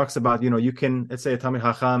 And he talks about, you can, let's say a Talmid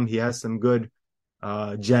Chacham, he has some good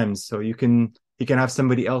gems, so he can have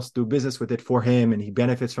somebody else do business with it for him, and he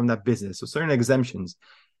benefits from that business. So certain exemptions.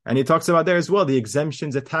 And he talks about there as well, the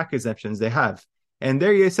exemptions, the tax exemptions they have. And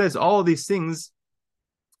there he says all these things,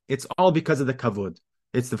 it's all because of the kavod.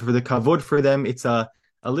 It's for the kavod for them. It's a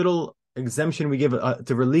little exemption we give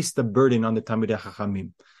to release the burden on the Talmidei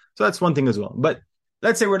Chachamim. So that's one thing as well. But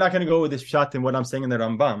let's say we're not going to go with this shot in what I'm saying in the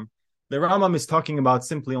Rambam. The Rambam is talking about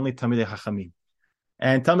simply only Talmidei Chachamim.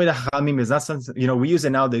 And Talmidei Chachamim is not something, we use it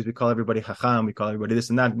nowadays, we call everybody Chacham, we call everybody this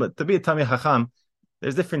and that. But to be a Talmidei Chacham,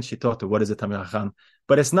 there's different shitot to what is a Talmidei Chacham.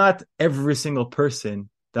 But it's not every single person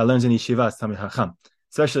that learns in yeshiva is Talmidei Chacham.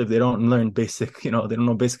 Especially if they don't learn basic, they don't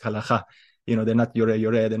know basic halacha. They're not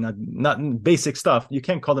yoreh, they're not basic stuff. You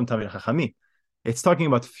can't call them Talmidei Chachamim. It's talking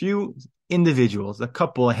about few individuals, a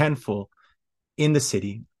couple, a handful in the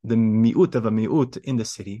city, the mi'ut of a mi'ut in the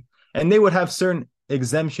city, and they would have certain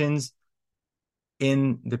exemptions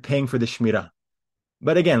in the paying for the shmirah.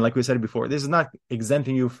 But again, like we said before, this is not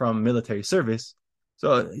exempting you from military service.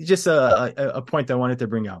 So just a point I wanted to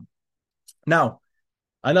bring out. Now,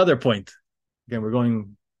 another point. Again, we're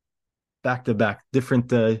going back to back,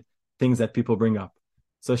 different things that people bring up.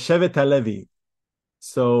 So Shevet HaLevi.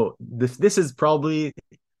 So this is probably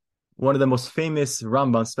one of the most famous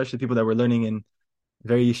Rambams, especially people that were learning in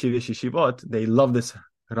very yeshivot. They love this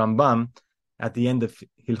Rambam at the end of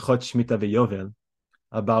Hilchot Shmita VeYovel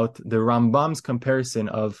about the Rambam's comparison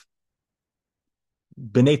of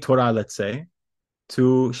Bnei Torah, let's say,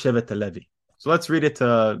 to Shevet HaLevi. So let's read it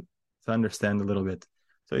to understand a little bit.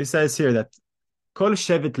 So he says here that Kol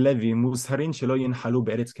Shevet Levi muzharin shelo yinhalu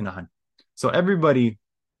be'eretz Canaan. So anybody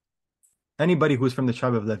who's from the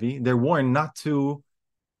tribe of Levi, they're warned not to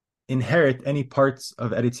inherit any parts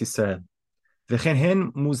of Eretz Yisrael. V'chen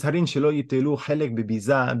hen muzharin shelo yitelu chelek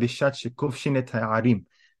bebiza bishat shekofshin et ha'arim.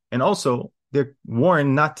 And also, they're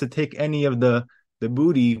warned not to take any of the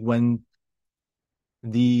booty when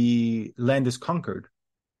the land is conquered.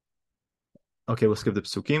 Okay, we'll skip the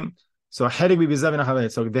psukim. So Harik bibizav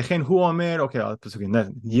v'nachavet. So Dechen hu omer. Okay,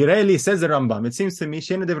 Yireli says the Rambam. It seems to me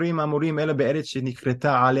she'en devrim amurim ela be'eretz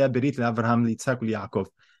shenikreta alea berit leAvraham liYitzhak uLeYaakov.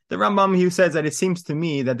 The Rambam, he says that it seems to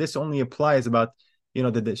me that this only applies about the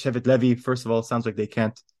Shevet Levi. First of all, it sounds like they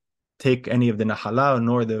can't take any of the nahala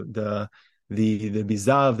nor the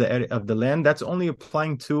bizav of the land. That's only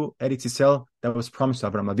applying to Eretz Yisrael that was promised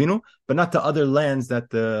to Avraham Avinu, but not to other lands that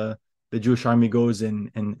the Jewish army goes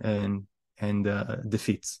and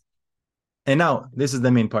defeats. And now, this is the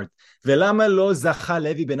main part. So why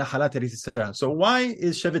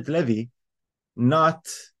is Shevet Levi not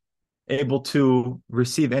able to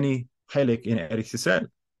receive any chelik in Eretz Yisrael?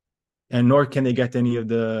 And nor can they get any of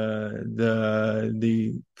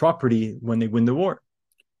the property when they win the war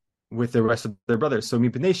with the rest of their brothers. So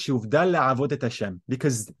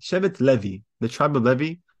because Shevet Levi, the tribe of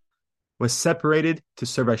Levi, was separated to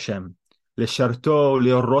serve Hashem.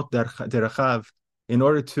 In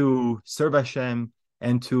order to serve Hashem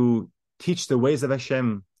and to teach the ways of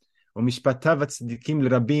Hashem, to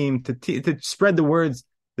spread the words,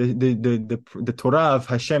 the Torah of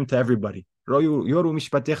Hashem to everybody. Therefore,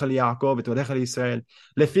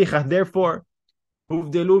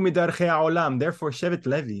 Therefore, Shevet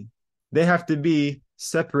Levi, they have to be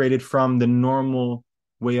separated from the normal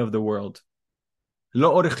way of the world. They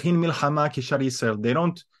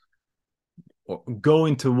don't go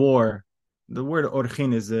into war. The word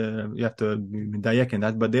orchin is you have to medayek in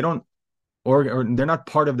that, but they don't or they're not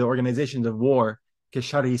part of the organizations of war.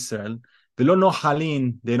 Keshar Yisrael. They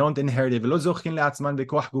don't inherit it.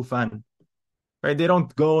 Right? They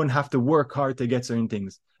don't go and have to work hard to get certain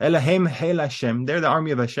things. Elohim Hail Hashem. They're the army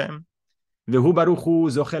of Hashem. Vehu Baruch Hu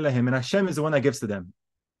Zochelahim, and Hashem is the one that gives to them.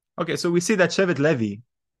 Okay, so we see that Shevet Levi.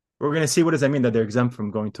 We're going to see what does that mean that they're exempt from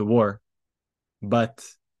going to war, but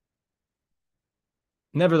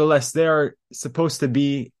nevertheless, they are supposed to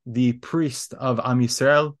be the priest of Am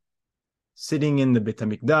Yisrael, sitting in the Beit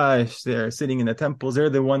HaMikdash. They're sitting in the temples. They're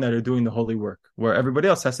the one that are doing the holy work, where everybody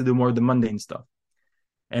else has to do more of the mundane stuff.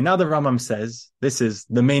 And now the Rambam says, this is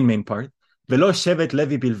the main part, Velo Shevet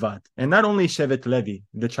Levi bilvad. And not only Shevet Levi,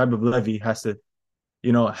 the tribe of Levi has to,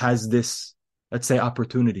 has this, let's say,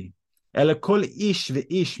 opportunity. Ela kol ish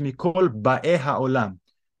ve'ish mikol ba'eh ha'olam.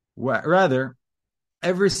 Rather,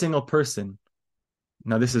 every single person,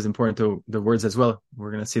 now this is important to the words as well,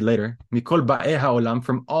 we're going to see later, mikol ba'eh ha'olam,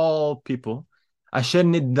 from all people, asher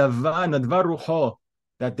nadva ruho,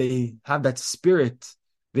 that they have that spirit,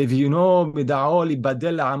 and they,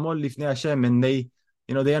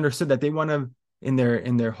 they understood that they want to, in their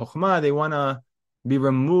chokhmah, they want to be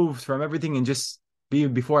removed from everything and just be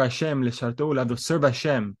before Hashem, to serve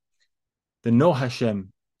Hashem, to know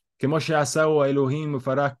Hashem. And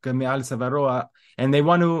they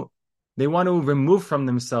want to remove from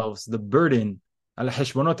themselves the burden,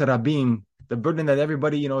 the burden that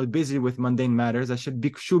everybody is busy with mundane matters.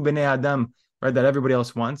 Right, that everybody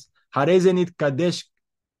else wants. Kodesh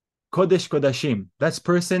Kodashim. This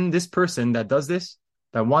person that does this,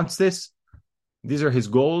 that wants this, these are his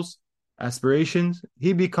goals, aspirations.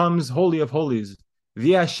 He becomes holy of holies.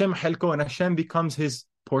 Via Hashem Helko, and Hashem becomes his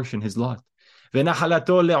portion, his lot.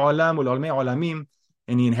 Ve'nachalato le'olam u'l'olmei olamim,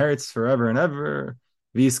 and he inherits forever and ever.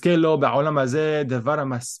 V'yizkelo ba'olam hazeh devar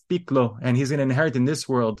hamaspik lo, and he's going to inherit in this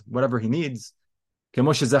world whatever he needs.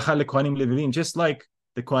 Kemo shezacha lekohanim leviim, just like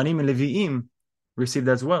the Kohanim and Leviim received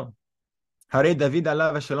as well. Hare David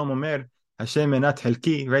alav shalom omer, Hashem enat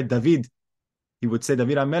helki. Right, David, he would say,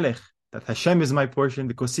 David HaMelech, that Hashem is my portion,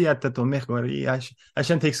 because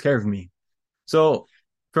Hashem takes care of me. So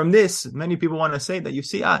from this, many people want to say that you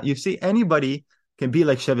see anybody can be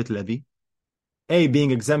like Shevet Levi, A,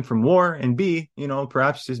 being exempt from war, and B,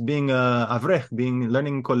 perhaps just being avrech,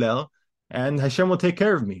 learning kollel, and Hashem will take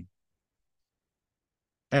care of me.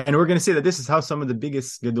 And we're going to see that this is how some of the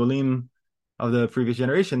biggest gedolim of the previous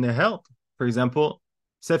generation, they held. For example,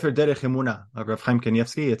 Sefer Derech Emunah of Rav Chaim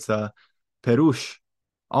Kanievsky, it's a perush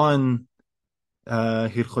on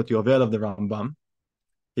Hilchot Yovel of the Rambam.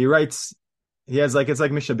 He writes, it's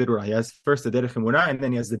like Mishnah Berurah. He has first the Derech Emunah, and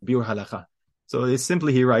then he has the Biur Halacha. So it's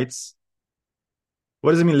simply, he writes,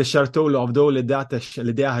 what does it mean? L'sharto l'avdo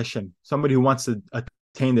l'dea Hashem. Somebody who wants to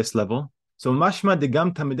attain this level. So mashma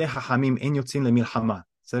degam tamidei hachamim en yotzin lemilchama.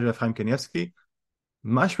 Said Rav Chaim Kanievsky.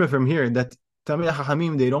 Mashma from here that Tamidei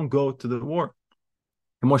Chachamim, they don't go to the war.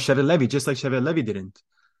 Shevet Levi, just like Shevet Levi didn't.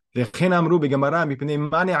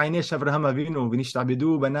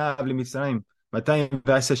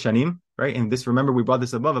 Right? And this, remember, we brought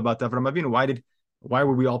this above about Avram Avinu. Why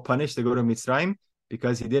were we all punished to go to Mitzrayim?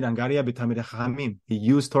 Because he did Angaria b'Tamidei Chachamim. He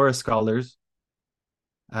used Torah scholars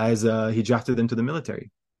as he drafted them to the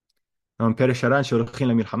military. Okay. And now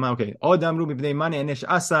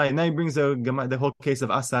he brings the whole case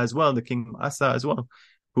of Asa as well, the king Asa as well,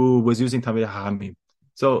 who was using Tamidei Chachamim.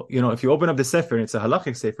 So, if you open up the Sefer, it's a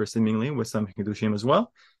halachic Sefer seemingly with some Hiddushim as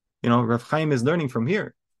well. Rav Chaim is learning from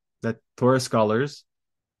here that Torah scholars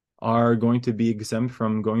are going to be exempt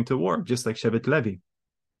from going to war, just like Shevet Levi.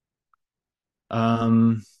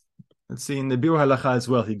 Let's see, in the Biur Halacha as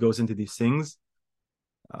well, he goes into these things.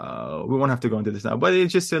 We won't have to go into this now, but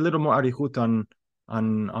it's just a little more arichut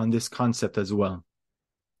on this concept as well.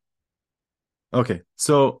 Okay,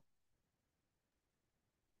 so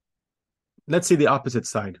let's see the opposite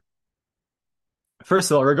side. First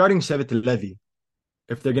of all, regarding Shevet Levi,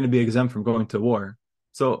 if they're going to be exempt from going to war,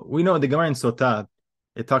 so we know the Gemara in Sotah,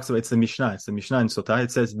 it talks about, it's the Mishnah in Sotah,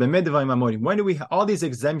 it says, when do we have all these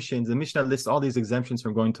exemptions? The Mishnah lists all these exemptions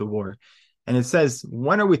from going to war. And it says,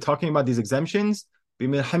 when are we talking about these exemptions?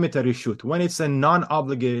 When it's a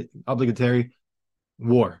non-obligatory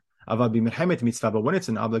war. But when it's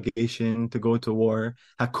an obligation to go to war,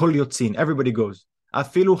 hakol yotzin, everybody goes.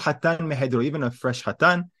 Afilu hatan mehedro, even a fresh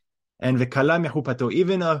hatan, and v'kala mehupato,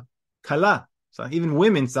 even a kala. So even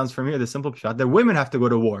women, sounds from here, the simple pshat, that women have to go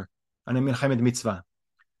to war. on a milchemet mitzvah.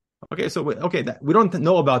 Okay, so we don't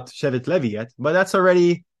know about Shevet Levi yet, but that's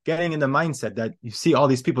already getting in the mindset that you see all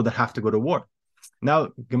these people that have to go to war. Now,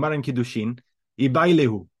 Gemara in Kiddushin,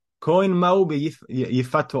 Ibailehu, Kohen Mau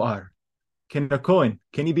Yifat Toar. Can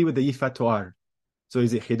he be with the Yifat Toar? So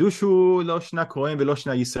is it Chidushu Loshna Kohen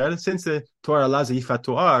Veloshna Yisrael? Since the Torah allows a Yifat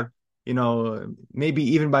Toar, maybe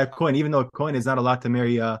even by a Kohen, even though a Kohen is not allowed to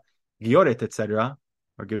marry a Gioret, etc.,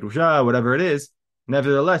 or Gerusha, whatever it is,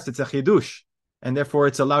 nevertheless, it's a Chidush, and therefore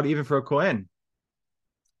it's allowed even for a Kohen.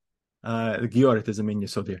 The Gioret is a main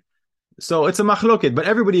Yesod here. So it's a machloket, but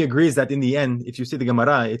everybody agrees that in the end, if you see the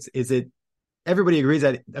Gemara, everybody agrees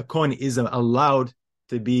that a Kohen is allowed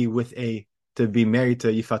to be married to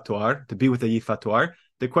Yifat Toar, to be with a Yifat Toar.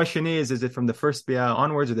 The question is it from the first bia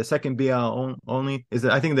onwards or the second bia only?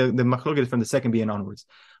 I think the machloket is from the second bia and onwards.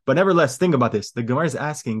 But nevertheless, think about this. The Gemara is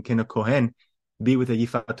asking, can a Kohen be with a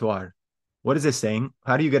Yifat Toar? What is it saying?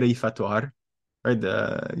 How do you get a Yifat Toar? Right?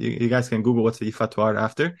 You guys can Google what's the Yifat Toar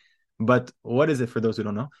after. But what is it for those who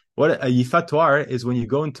don't know? What a Yifat Toar is when you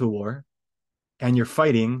go into war and you're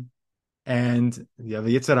fighting and you have a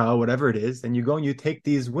Yitzhak, whatever it is, and you go and you take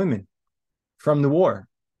these women from the war.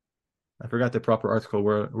 I forgot the proper article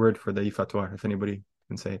word for the Yifat Toar, if anybody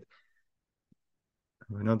can say it.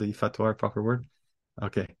 We know the Yifat Toar proper word?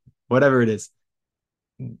 Okay, whatever it is.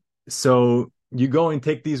 So you go and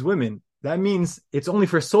take these women. That means it's only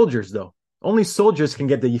for soldiers, though. Only soldiers can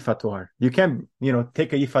get the Yifat Toar. You can't,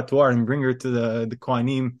 take a Yifat Toar and bring her to the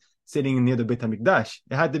Kohanim sitting near the Beit HaMikdash.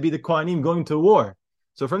 It had to be the Kohanim going to war.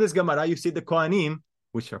 So from this Gemara, you see the Kohanim,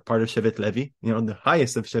 which are part of Shevet Levi, the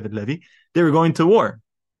highest of Shevet Levi, they were going to war.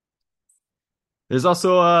 There's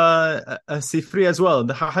also a Sifri as well.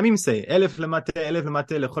 The Hachamim say, Elef lemate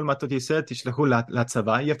lechol matot Yisrael tishlechu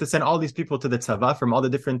latzava. You have to send all these people to the tzava from all the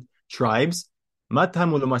different tribes.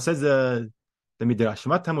 Matam ulomar, says the Midrash,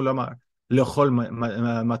 Matam ulomar lechol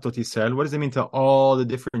matot Yisrael. What does it mean to all the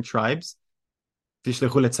different tribes?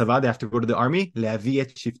 Tishlechu letzava, they have to go to the army. Leavi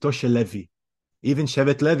et shivto shel Levi. Even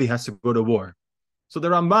Shevet Levi has to go to war. So the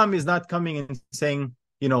Rambam is not coming and saying,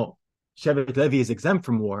 Shevet Levi is exempt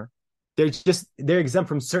from war. They're exempt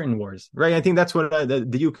from certain wars, right? I think that's what the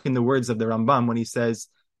diuk in the words of the Rambam when he says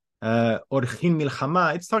orchin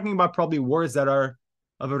milchama. It's talking about probably wars that are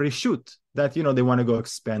of a reshut, that they want to go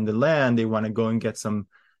expand the land, they want to go and get some,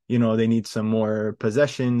 they need some more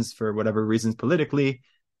possessions for whatever reasons politically.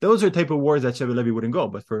 Those are type of wars that Shevet Levi wouldn't go.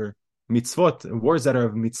 But for mitzvot, wars that are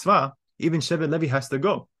of mitzvah, even Shevet Levi has to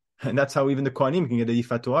go, and that's how even the Kohanim can get a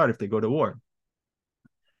Yifat Toar if they go to war.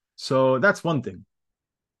 So that's one thing.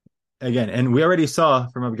 Again, and we already saw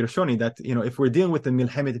from Rabbi Gershoni that, if we're dealing with the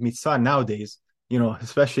Milchemet Mitzvah nowadays,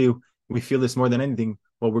 especially we feel this more than anything,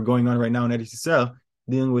 what we're going on right now in Eretz Yisrael,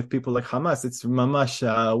 dealing with people like Hamas, it's mamash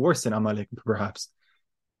worse than Amalek, perhaps.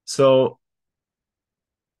 So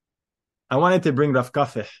I wanted to bring Rav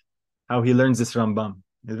Kafeh, how he learns this Rambam.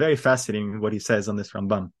 It's very fascinating what he says on this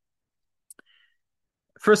Rambam.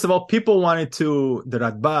 First of all, people wanted to, the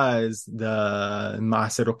Radbaz, the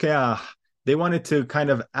Maaser Rokeach, they wanted to kind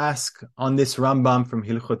of ask on this Rambam from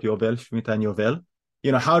Hilchot Yovel, Shemitah and Yovel,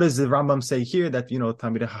 how does the Rambam say here that,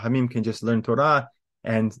 Talmidei Chachamim can just learn Torah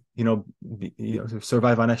and,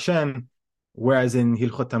 survive on Hashem, whereas in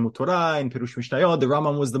Hilchot Talmud Torah, in Pirush Mishnayot, the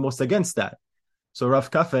Rambam was the most against that. So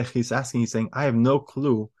Rav Kafech, he's saying, I have no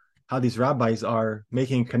clue how these rabbis are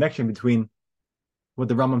making a connection between what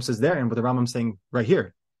the Rambam says there and what the Rambam is saying right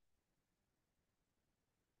here.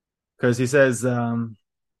 Because he says,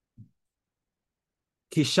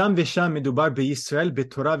 because when the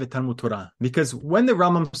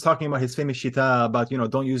Rambam is talking about his famous shita about,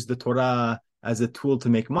 don't use the Torah as a tool to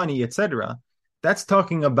make money, etc., that's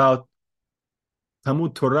talking about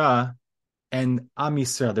Talmud Torah and Am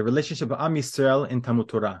Yisrael, the relationship of Am Yisrael and Talmud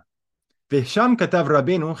Torah. If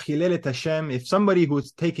somebody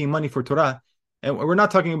who's taking money for Torah, and we're not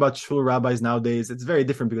talking about shul rabbis nowadays, it's very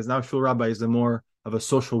different because now shul rabbi is more of a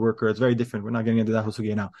social worker. It's very different. We're not getting into that whole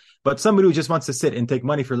sugya now. But somebody who just wants to sit and take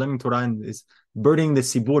money for learning Torah and is burdening the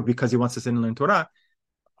sibur because he wants to sit and learn Torah,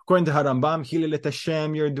 according to Harambam,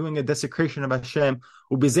 Hashem, you're doing a desecration of Hashem.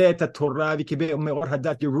 You're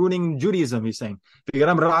ruining Judaism, he's saying. You're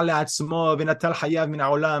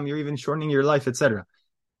even shortening your life, etc.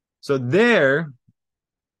 So there,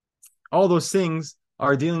 all those things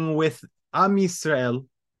are dealing with Am Yisrael,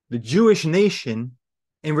 the Jewish nation,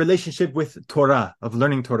 in relationship with Torah, of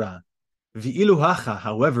learning Torah.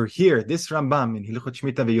 However, here, this Rambam in Hilchot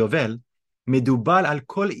Shemitah veYovel, medubal al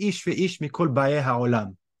kol ish ve'ish mikol bayei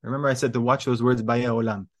ha'olam. Remember I said to watch those words, bayei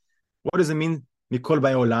ha'olam. What does it mean, mikol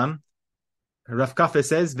bayei ha'olam? Rav Kafeh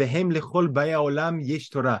says, vehem lechol bayei ha'olam yesh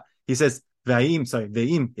Torah. He says,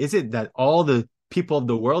 Ve'im, is it that all the people of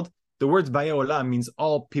the world, the words Baya Olam means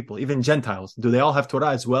all people, even Gentiles. Do they all have Torah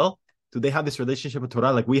as well? Do they have this relationship with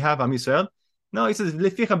Torah like we have, Am Yisrael? No, he says, you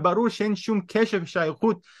can't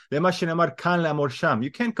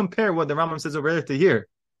compare what the Rambam says over there to here.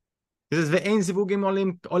 He says,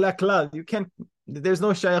 you can't, there's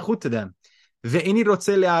no shayachut to them. I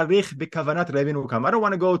don't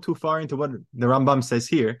want to go too far into what the Rambam says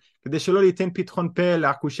here. Rav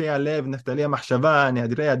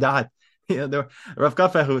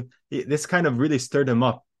Kafeh, this kind of really stirred him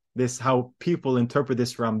up. This how people interpret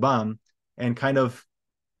this Rambam and kind of,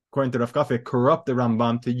 according to Rav Kafeh, corrupt the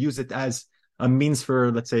Rambam to use it as a means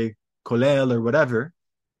for, let's say, kolel or whatever.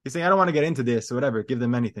 He's saying, I don't want to get into this or whatever. Give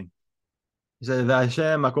them anything. He says, okay, so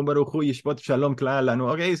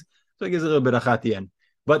he gives a little bit of at the end.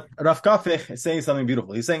 But Rav Kafeh is saying something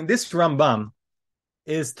beautiful. He's saying this Rambam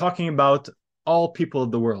is talking about all people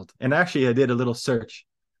of the world. And actually, I did a little search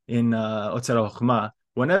in Otzar HaChokmah.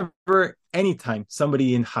 Whenever, anytime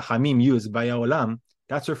somebody in Chachamim use Baya Olam,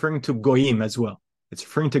 that's referring to Goyim as well. It's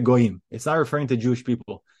referring to Goyim. It's not referring to Jewish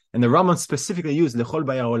people. And the Rambam specifically used Lechol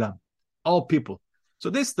Baya Olam, all people. So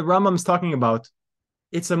this, the Rambam is talking about,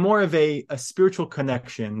 it's a more of a spiritual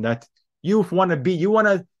connection that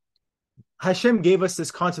Hashem gave us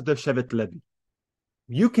this concept of Shevet Levi.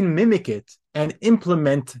 You can mimic it and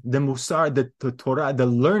implement the Musar, the Torah, the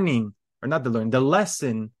learning, or not the learning, the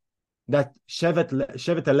lesson that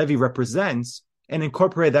Shevet Levi represents and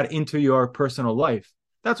incorporate that into your personal life.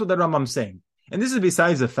 That's what the Rambam's saying. And this is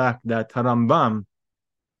besides the fact that Rambam,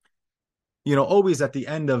 always at the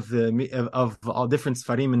end of all different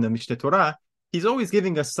Sfarim in the Mishneh Torah, he's always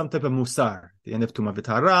giving us some type of musar. The end of Tumah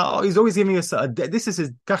V'Tahara, he's always giving us this is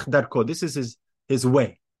his kach darko, this is his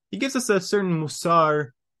way. He gives us a certain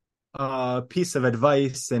musar piece of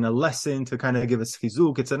advice and a lesson to kind of give us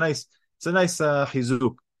chizuk. It's a nice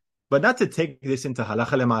chizuk. But not to take this into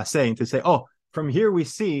halacha lema'aseh and to say, from here we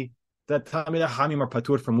see that Talmidei Chachamim are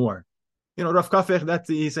patur from war. Rav Kafeh, that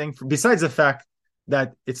he's saying, besides the fact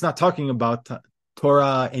that it's not talking about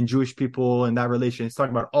Torah and Jewish people and that relation, it's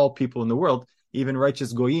talking about all people in the world, even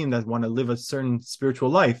righteous goyim that want to live a certain spiritual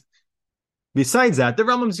life. Besides that, the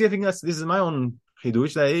Rambam's giving us, this is my own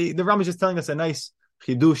chidush, the Rambam is just telling us a nice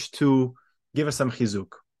chidush to give us some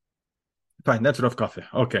chizuk. Fine, that's Rav Kafeh.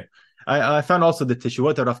 Okay. I found also the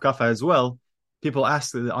Teshuot of Rav Kafeh as well. People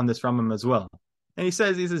ask on this Rambam as well. And he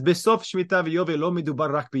says, Besof Shmita v'Yovel lo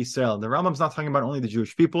midubar rak b'Yisrael. The Rambam's not talking about only the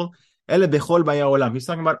Jewish people. Ele bechol baya olam. He's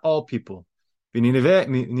talking about all people. He's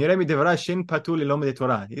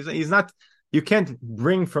not, you can't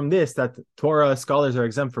bring from this that Torah scholars are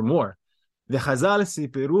exempt from war. This is going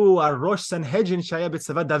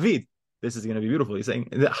to be beautiful. He's saying,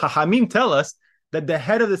 the Chachamim tell us that the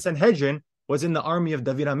head of the Sanhedrin was in the army of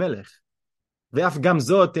David HaMelech. Says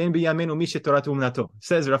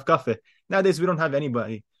Rav Kafeh, nowadays we don't have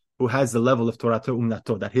anybody who has the level of Torah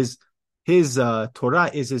Umnato, that his Torah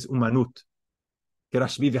is his umanut.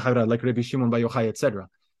 Like Rabbi Shimon Bar Yochai, etc.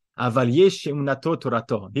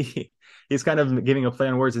 He's kind of giving a play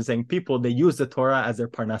on words and saying people, they use the Torah as their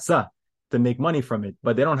parnasa to make money from it,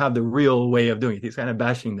 but they don't have the real way of doing it. He's kind of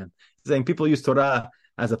bashing them. He's saying people use Torah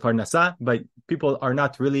as a parnasa, but people are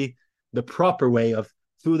not really the proper way of,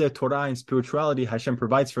 through their Torah and spirituality, Hashem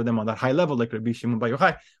provides for them on that high level, like Rabbi Shimon Bar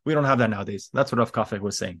Yochai. We don't have that nowadays. That's what Rav Kafeh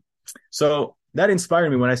was saying. So that inspired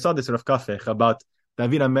me when I saw this Rav Kafeh about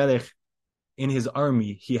David HaMelech. In his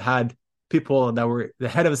army, he had people that were the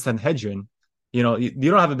head of the Sanhedrin. You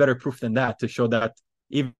don't have a better proof than that to show that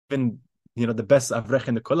even the best avrech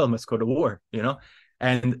in the kollel must go to war.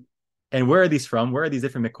 And where are these from? Where are these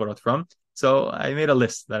different mekorot from? So I made a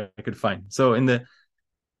list that I could find. So in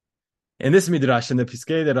this midrash, in the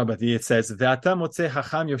Piskei de Rabbi, it says, "Ve'ata motzei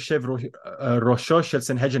hacham yoshev rosho shel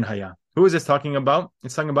Sanhedrin haya." Who is this talking about?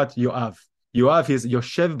 It's talking about Yoav. Yoav is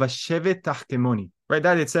yoshev bashevet tachtemoni. Right,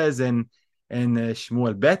 that it says in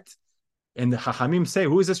Shmuel Bet, and the Chachamim say,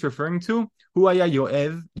 who is this referring to? Hu haya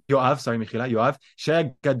Yoav,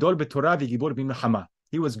 she'aya gadol b'Torah v'gibor b'milchama.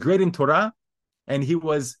 He was great in Torah, and he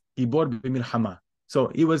was gibor b'milchama.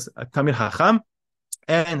 So he was a Tamil Chacham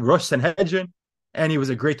and Rosh Sanhedrin, and he was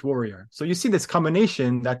a great warrior. So you see this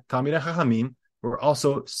combination that Talmidei Chachamim were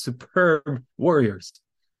also superb warriors.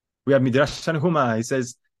 We have Midrash Tanhuma. He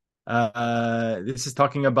says, this is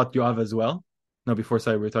talking about Yoav as well. No, before,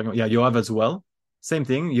 sorry, we were talking about, Yoav as well. Same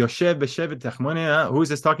thing. Yoshev b'Shevet Tachmoneh. Who is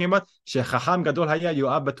this talking about? Shechacham gadol haya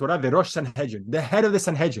Yoav b'Torah v'Rosh Sanhedrin. The head of the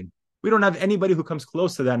Sanhedrin. We don't have anybody who comes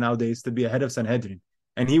close to that nowadays to be a head of Sanhedrin.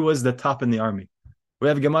 And he was the top in the army. We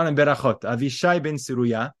have Gemara and Berachot. Avishai ben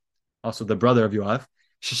Siruya, also the brother of Yoav.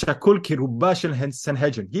 Sheshakul kiruba shel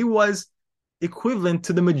Sanhedrin. He was equivalent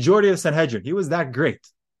to the majority of the Sanhedrin. He was that great.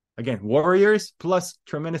 Again, warriors plus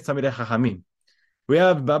tremendous Talmidei Chachamim. We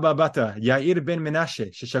have Baba Bata, Yair ben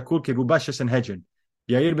Menashe, Sheshakul Kegubash Sanhedrin.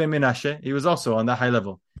 Yair ben Menashe, he was also on that high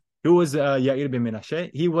level. Who was Yair ben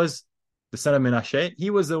Menashe? He was the son of Menashe. He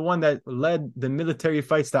was the one that led the military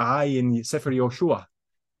fights to Ai in Sefer Yoshua.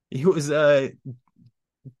 He was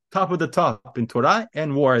top of the top in Torah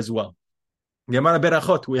and war as well. Gemara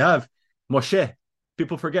Berachot, we have Moshe.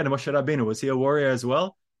 People forget Moshe Rabbeinu. Was he a warrior as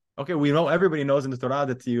well? Okay, we know, everybody knows in the Torah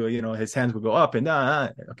that his hands would go up and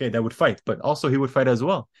down. Okay, that would fight, but also he would fight as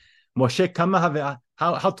well. Moshe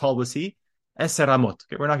how tall was he? Eser amot.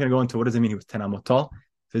 Okay, we're not going to go into what does it mean he was 10 amot tall.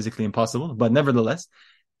 Physically impossible, but nevertheless,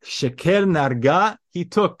 Sheker Narga, he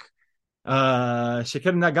took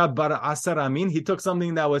Sheker Narga bar Asar Amin. He took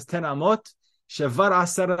something that was 10 amot. Shevar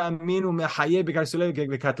Asar Amin umechaye b'karsulei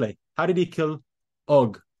v'katlei. How did he kill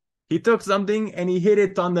Og? He took something and he hit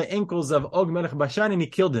it on the ankles of Og Melech Bashan and he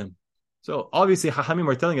killed him. So obviously, Chachamim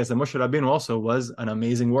are telling us that Moshe Rabbeinu also was an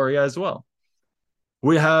amazing warrior as well.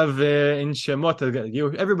 We have in Shemot,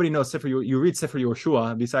 everybody knows Sefer. You read Sefer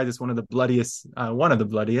Yoshua. Besides, it's one of the bloodiest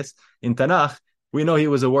in Tanakh. We know he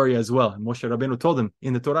was a warrior as well. Moshe Rabbeinu told him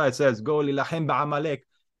in the Torah. It says, "Go lilachem ba'amalek."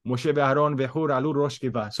 Moshe ve'Aaron ve'Hur alu Rosh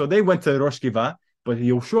Kiva. So they went to Rosh Kiva, but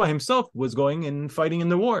Yoshua himself was going and fighting in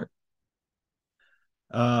the war.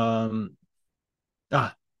 Another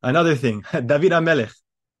thing, David HaMelech.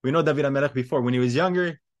 We know David HaMelech before. When he was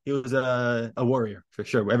younger, he was a warrior for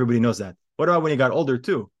sure. Everybody knows that. What about when he got older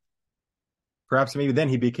too? Perhaps maybe then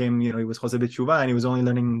he became, he was Choseh B'Tshuva and he was only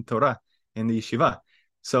learning Torah in the yeshiva.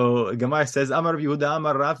 So Gemara says, Amar Yehuda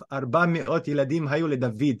Amar Rav, 400 ילדים היו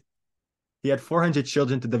לדוד. He had 400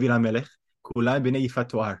 children to David HaMelech. כולם בני יפת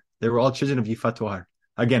תואר. They were all children of Yifat Toar.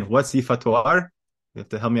 Again, what's Yifat Toar? You have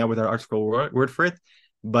to help me out with our article word for it.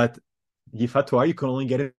 But Yifat Toar, you can only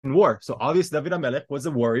get it in war. So obviously David HaMelech was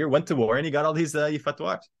a warrior, went to war, and he got all these Yifat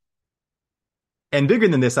Toars. And bigger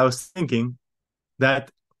than this, I was thinking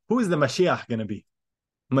that who is the Mashiach going to be?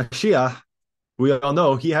 Mashiach, we all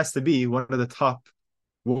know he has to be one of the top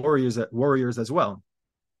warriors as well.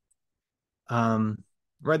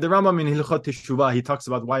 Right, the Rambam in Hilchot Teshuvah, he talks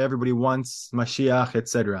about why everybody wants Mashiach,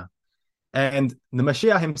 etc. And the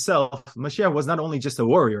Mashiach was not only just a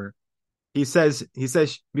warrior. He says,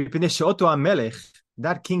 that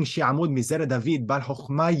king She'amud Mizera David, Bar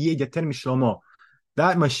Chochma Yedater Mishlomo.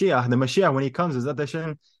 That Mashiach, the Mashiach, when he comes, is that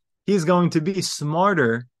Hashem, he's going to be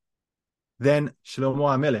smarter than Shlomo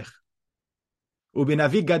HaMelech.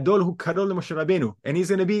 Ubinavi Gadol Hu Karol Moshe Rabbeinu. And he's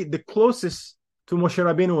going to be the closest to Moshe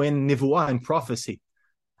Rabbeinu in Nivuah and prophecy.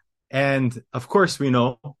 And of course, we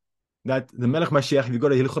know that the Melech Mashiach, if you go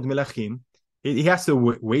to Hilchot Melachim, he has to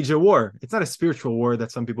wage a war. It's not a spiritual war that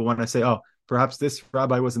some people want to say, oh, perhaps this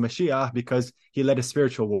rabbi was a Mashiach because he led a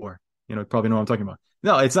spiritual war. You probably know what I'm talking about.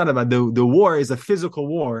 No, it's not about the war is a physical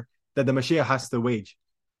war that the Mashiach has to wage.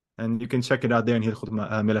 And you can check it out there in Hilchot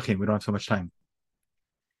Melachim. We don't have so much time.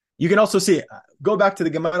 You can also see, go back to the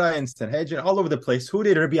Gemara and Sanhedrin, all over the place. Who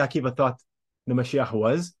did Rabbi Akiva thought the Mashiach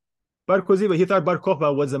was? Bar Koziva, he thought Bar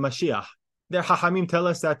Kokhba was a Mashiach. Their Hachamim tell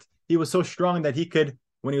us that he was so strong that he could,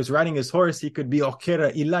 when he was riding his horse, he could be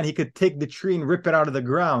Okera, Ilan, he could take the tree and rip it out of the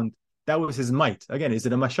ground. That was his might. Again, is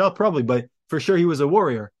it a Mashal? Probably, but for sure he was a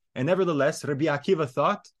warrior. And nevertheless, Rabbi Akiva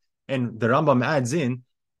thought, and the Rambam adds in,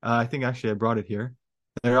 I think actually I brought it here.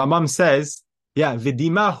 The Rambam says,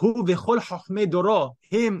 V'dima hu v'chol chachmei doro,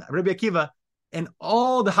 him, Rabbi Akiva, and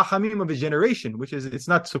all the Hachamim of his generation, which is, it's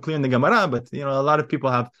not so clear in the Gemara, but a lot of people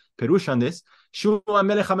have Perush on this, Shu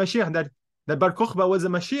HaMelech HaMashiach, that Bar Kokhba was a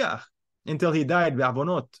Mashiach until he died,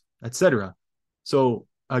 Be'avonot, etc. So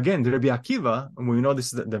again, the Rabbi Akiva, and we know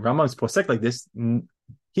this, the Rambam is posek like this,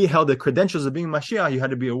 he held the credentials of being Mashiach, you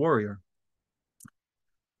had to be a warrior.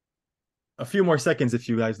 A few more seconds, if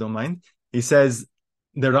you guys don't mind. He says,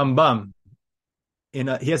 the Rambam,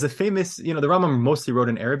 he has a famous, the Rambam mostly wrote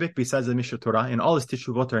in Arabic, besides the Mishnah Torah, and all his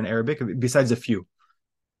Teshuvot are in Arabic, besides a few.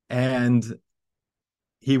 And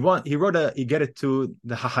he get it to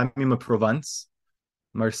the Hachamim of Provence,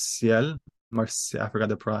 Marcy, I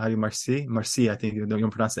forgot Marcy, I think you don't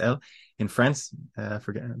pronounce the L, in France, I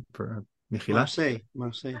forget, Marseille,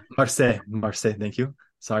 thank you.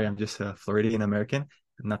 Sorry, I'm just a Floridian American,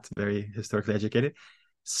 I'm not very historically educated.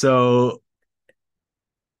 So,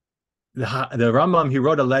 the Rambam, he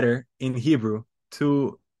wrote a letter in Hebrew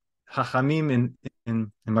to Hachamim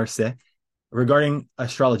in Marseille regarding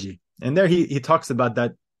astrology. And there he talks about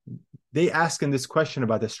that. They ask him this question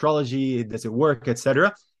about astrology, does it work,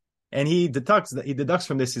 etc. And he deducts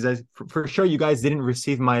from this. He says, for sure you guys didn't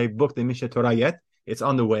receive my book, the Mishnah Torah, yet. It's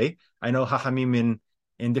on the way. I know Hachamim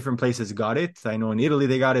in different places got it. I know in Italy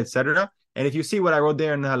they got it, etc. And if you see what I wrote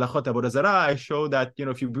there in Halachot Avodah Zarah, I show that,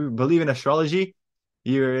 if you believe in astrology,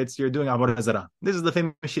 you're doing Avodah Zarah. This is the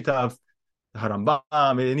famous shita of Harambam,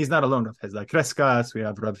 and he's not alone. Rav Hezda Kreskas, we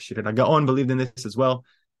have Rav Shira Gaon believed in this as well.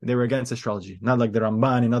 They were against astrology, not like the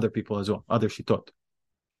Ramban and other people as well, other shitot.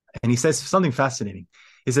 And he says something fascinating.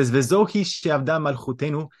 He says, "V'zohi she'avda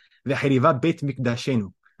malchutenu v'cheriva beit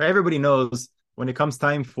mikdashenu." Everybody knows when it comes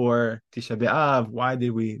time for Tisha B'Av, why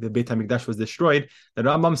did the Beit HaMikdash was destroyed? The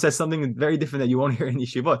Rambam says something very different that you won't hear in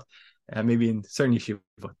yeshivot, maybe in certain yeshivot.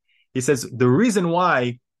 He says the reason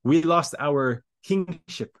why we lost our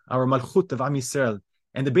kingship, our malchut of Am Yisrael,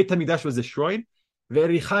 and the Beit HaMikdash was destroyed, and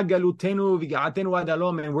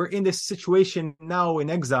we're in this situation now in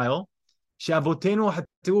exile,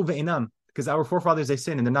 because our forefathers, they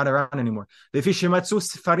sinned and they're not around anymore. Because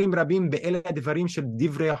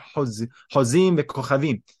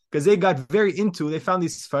they got very they found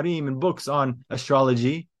these sfarim and books on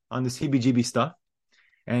astrology, on this heebie-jeebie stuff.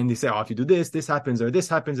 And they say, if you do this, this happens, or this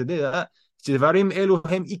happens, or this. And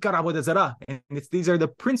these are the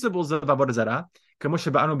principles of Avodah Zarah.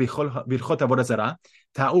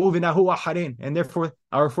 And therefore,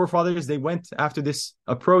 our forefathers, they went after this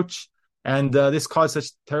approach, and this caused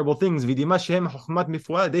such terrible things.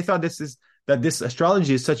 They thought this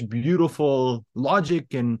astrology is such beautiful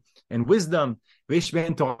logic and wisdom,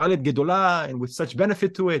 and with such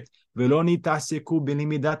benefit to it.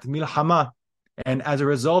 And as a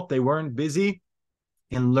result, they weren't busy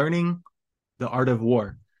in learning the art of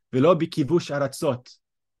war. And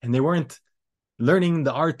they weren't learning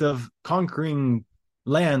the art of conquering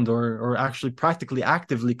land, or actually practically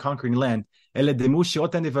actively conquering land. They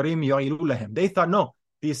thought, no,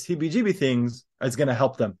 these heebie-jeebie things is going to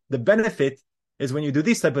help them. The benefit is when you do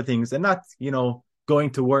these type of things, and not, going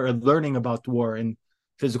to war or learning about war and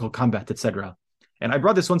physical combat, etc. And I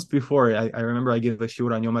brought this once before. I remember I gave a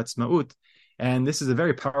shiur on Yom Ha'atzmaut, and this is a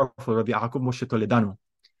very powerful Rabbi Yaakov Moshe Toledano.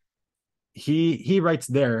 He writes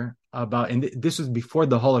there about, and this was before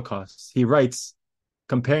the Holocaust. He writes,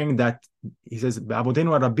 comparing that, he says,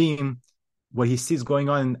 Abodenu Arabim, what he sees going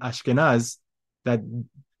on in Ashkenaz, that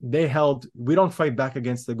they held, we don't fight back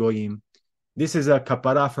against the Goyim. This is a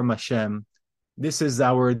kapara from Hashem. This is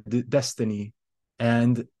our destiny.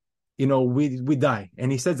 And, we die.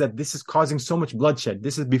 And he says that this is causing so much bloodshed.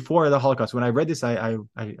 This is before the Holocaust. When I read this, I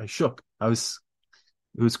shook. It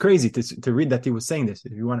was crazy to read that he was saying this.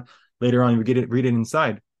 If you want, later on, read it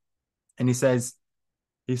inside. And he says,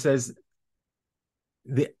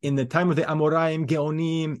 in the time of the Amoraim,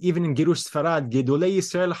 Geonim, even in Girush Sfarad, Gedolei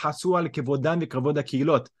Yisrael hasu al kevodam v'kavod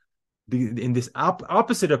ha'kehilot. In this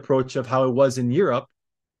opposite approach of how it was in Europe,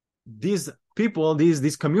 these people,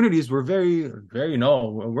 these communities were very, very,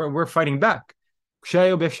 we're fighting back.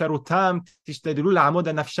 They would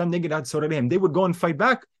go and fight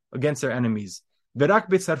back against their enemies. ורק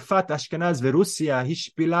בצרפת, אשכנז ורוסיה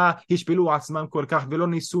השפילו עצמם כל כך ולא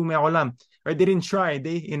ניסו מעולם. Right? They didn't try.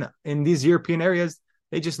 In these European areas,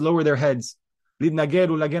 they just lower their heads. להתנגד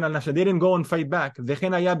ולהגן על נפשם. They didn't go and fight back.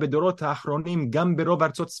 וכן היה בדורות האחרונים גם ברוב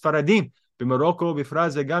ארצות ספרדים, במרוקו,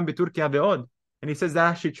 בפרס וגם בטורקיה ועוד. And he says that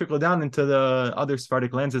actually trickled down into the other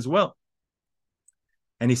Sephardic lands as well.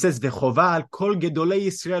 And he says, וחובה על כל גדולי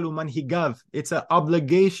ישראל ומנהיגיו. It's an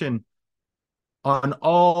obligation on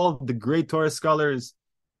all the great Torah scholars,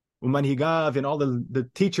 umanhigav, and all the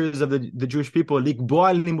teachers of the Jewish people,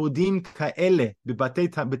 likboa limudim kaele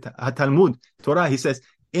b'batei Talmud Torah. He says,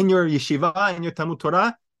 in your yeshiva, in your Talmud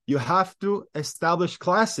Torah, you have to establish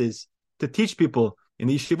classes to teach people in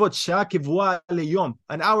the yeshivot, shah kivua leyom,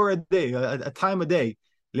 an hour a day, a time a day,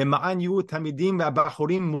 למען יהיו תלמידים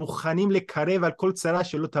והבחורים מוכנים לקרב על כל צרה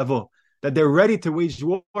שלא תבוא, that they're ready to wage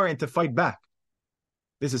war and to fight back.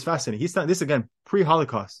 This is fascinating. He's telling this again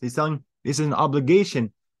pre-Holocaust. He's telling this is an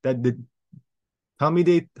obligation that the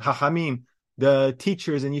Talmidei Hachamim, the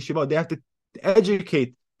teachers in yeshiva, they have to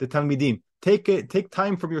educate the Talmidim. Take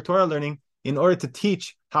time from your Torah learning in order to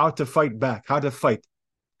teach how to fight back, how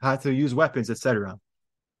to use weapons, etc.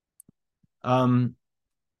 One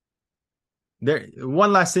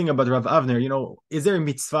last thing about Rav Avner. Is there a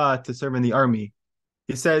mitzvah to serve in the army?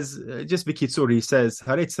 He says, just b'kitzur, he says,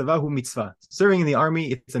 Harei tzavahu mitzvah. Serving in the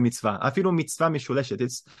army, it's a mitzvah. Afilu mitzvah mishuleshet.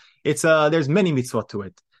 There's many mitzvot to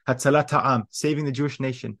it. Hatzalat ha'am, saving the Jewish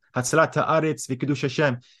nation. Hatzalat ha'aretz v'kiddush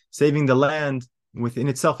Hashem, saving the land within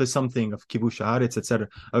itself is something of kibbush ha'aretz, etc.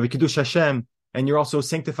 V'kiddush Hashem, and you're also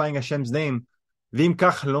sanctifying Hashem's name. V'im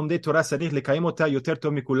kach lomdei Torah sarich lekayim ota yoter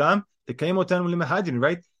tov mikulam, lekayim otanu lemehadrin,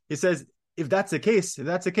 right? He says, if that's the case,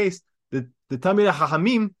 the Talmidei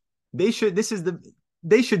Hachamim, they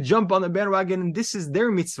should jump on the bandwagon, and this is their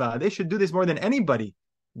mitzvah. They should do this more than anybody.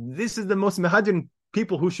 This is the most mehadrin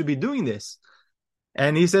people who should be doing this.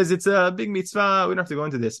 And he says it's a big mitzvah. We don't have to go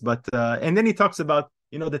into this, but and then he talks about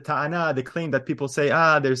the ta'ana, the claim that people say,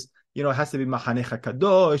 there's it has to be machanecha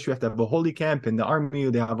kadosh. We have to have a holy camp in the army.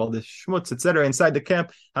 They have all this shmutz, etc. inside the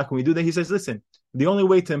camp. How can we do that? He says, listen, the only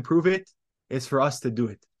way to improve it is for us to do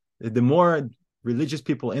it. The more religious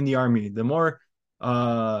people in the army, the more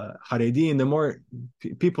Haredim, the more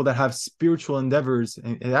people that have spiritual endeavors,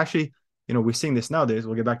 and actually, we're seeing this nowadays.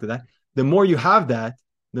 We'll get back to that. The more you have that,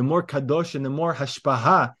 the more kadosh and the more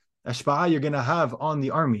hashpaha you're going to have on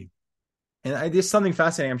the army. And there's something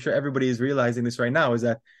fascinating. I'm sure everybody is realizing this right now, is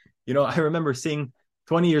that, I remember seeing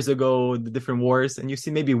 20 years ago the different wars, and you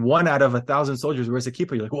see maybe 1 out of 1,000 soldiers wears a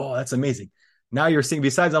kippah. You're like, whoa, that's amazing. Now you're seeing,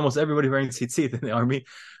 besides almost everybody wearing tzitzit in the army,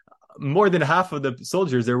 more than half of the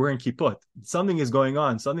soldiers are wearing kippot. Something is going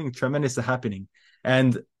on. Something tremendous is happening.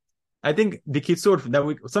 And I think the kitzur,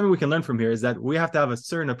 something we can learn from here is that we have to have a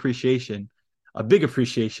certain appreciation, a big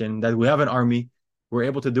appreciation that we have an army. We're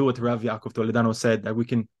able to do what Rav Yaakov Toledano said, that we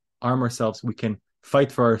can arm ourselves, we can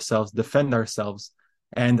fight for ourselves, defend ourselves.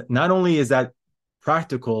 And not only is that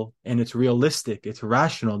practical and it's realistic, it's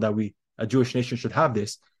rational that a Jewish nation should have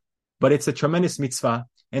this, but it's a tremendous mitzvah,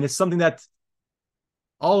 and it's something that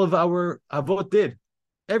all of our avot did.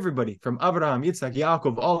 Everybody from Abraham, Yitzhak,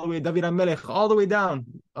 Yaakov, all the way David HaMelech, all the way down,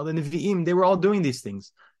 all the Nevi'im, they were all doing these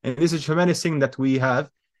things. And this is a tremendous thing that we have.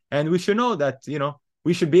 And we should know that,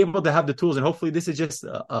 we should be able to have the tools. And hopefully this is just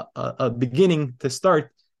a beginning to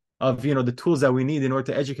start of, the tools that we need in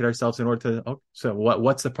order to educate ourselves, in order to, so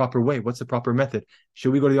what's the proper way? What's the proper method?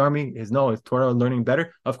 Should we go to the army? Is Torah learning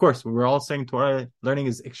better? Of course, we're all saying Torah learning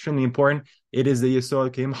is extremely important. It is the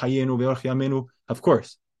Yesod, Keim Hayenu, Ve'orch Yamenu, of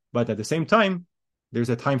course. But at the same time, there's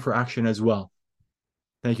a time for action as well.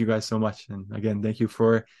 Thank you guys so much. And again, thank you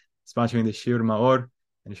for sponsoring the Shir Ma'or.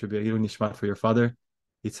 And it should be a Ilun Nishmat for your father,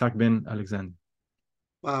 Yitzhak ben Alexander.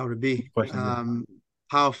 Wow, Rabbi.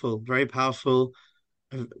 Powerful, very powerful,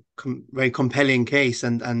 very compelling case.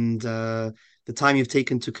 And the time you've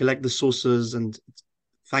taken to collect the sources. And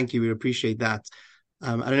thank you. We appreciate that.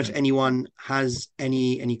 I don't know if anyone has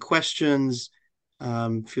any questions.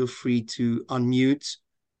 Feel free to unmute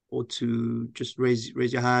or to just raise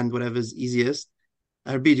your hand, whatever's easiest.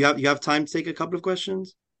 Rabbi, do you have time to take a couple of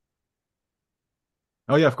questions?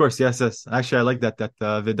 Oh yeah, of course, yes. Actually, I like that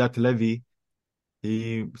Vedat Levi,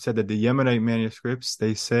 he said that the Yemenite manuscripts,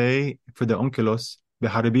 they say for the onkelos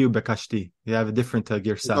beharabi ubekashti, they have a different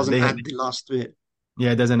girsa. It doesn't add the last bit.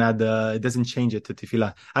 Yeah, it doesn't change it to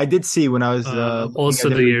tefillah. I did see when I was also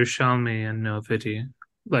the Yerushalmi and Neofiti,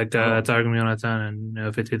 like the Targum Yonatan and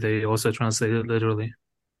Neofiti, they also translate it literally.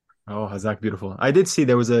 Oh, Hazak, beautiful. I did see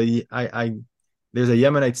there was there's a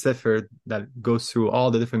Yemenite sefer that goes through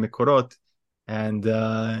all the different Mekorot, and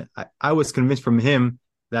I was convinced from him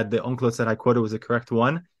that the onkelos that I quoted was the correct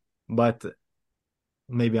one, but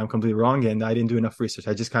maybe I'm completely wrong, and I didn't do enough research.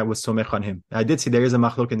 I just kind of was somech on him. I did see there is a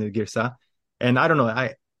machlok in the Girsa, and I don't know,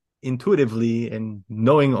 I intuitively, and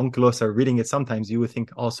knowing onkelos are reading it sometimes, you would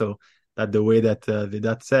think also that the way that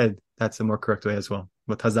Vedat said, that's a more correct way as well.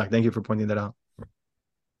 But Hazak, thank you for pointing that out.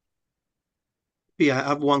 Yeah, I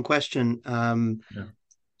have one question.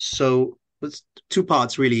 So it's two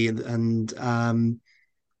parts really, and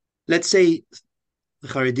let's say the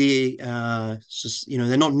Haredi,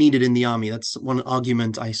 they're not needed in the army. That's one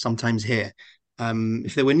argument I sometimes hear.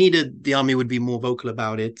 If they were needed, the army would be more vocal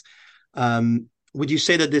about it. Would you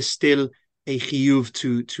say that there's still a chiyuv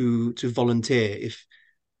to volunteer?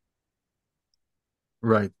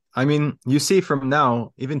 Right. I mean, you see from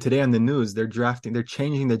now, even today on the news, they're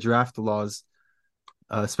changing the draft laws,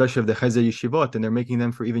 especially of the Chezeh Yeshivot, and they're making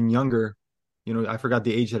them for even younger. I forgot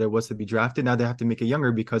the age that it was to be drafted. Now they have to make it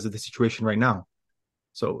younger because of the situation right now.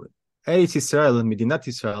 So Eretz Yisrael and Medinat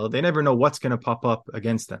Yisrael, they never know what's going to pop up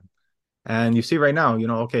against them. And you see right now,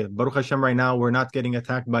 okay, Baruch Hashem, right now, we're not getting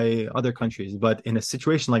attacked by other countries. But in a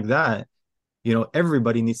situation like that,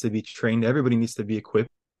 everybody needs to be trained. Everybody needs to be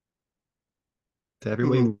equipped.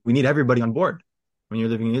 We need everybody on board when you're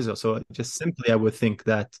living in Israel. So just simply, I would think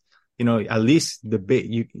that, at least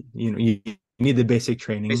you need the basic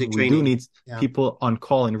training. We do need people on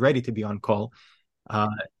call and ready to be on call.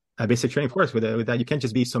 A basic training, of course, with that, you can't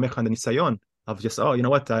just be somech on the nisayon of just, you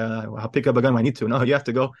know what, I'll pick up a gun when I need to. No, you have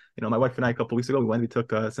to go. My wife and I, a couple of weeks ago, we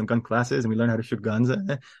took some gun classes and we learned how to shoot guns.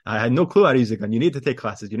 I had no clue how to use a gun. You need to take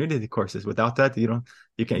classes. You need to take courses. Without that, you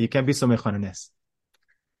can't be somech on a nes.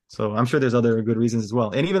 So I'm sure there's other good reasons as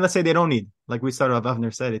well. And even let's say they don't need, like we started,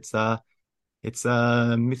 Avner said, it's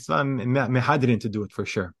mitzvah mehadrin to do it for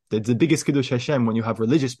sure. The biggest kiddush Hashem when you have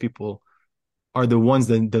religious people are the ones,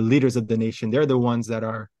 the leaders of the nation. They're the ones that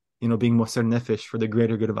are being moser nefesh for the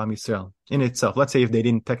greater good of Am Yisrael in itself. Let's say if they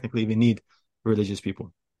didn't technically even need religious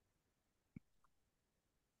people.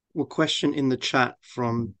 Well, question in the chat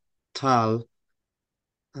from Tal.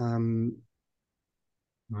 Um,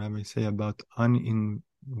 Rabbi say about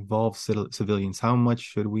uninvolved civilians. How much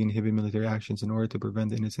should we inhibit military actions in order to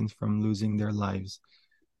prevent innocents from losing their lives?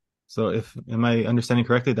 So am I understanding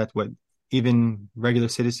correctly that what even regular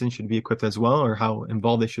citizens should be equipped as well, or how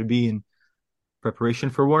involved they should be in preparation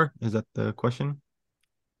for war? Is that the question?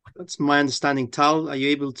 That's my understanding. Tal, are you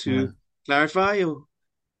able Yeah. to clarify? Or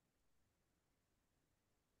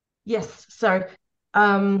Yes, sorry.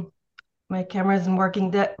 My camera isn't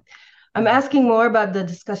working. I'm asking more about the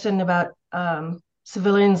discussion about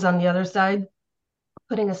civilians on the other side,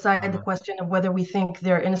 putting aside the question of whether we think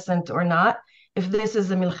they're innocent or not. If this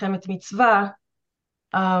is a milchemet mitzvah,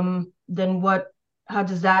 then how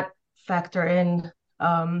does that factor in?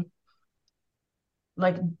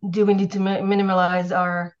 Like, do we need to minimize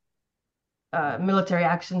our military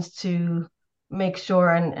actions to make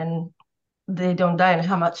sure and they don't die, and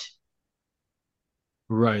how much?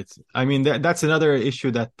 Right. I mean, that's another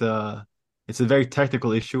issue that it's a very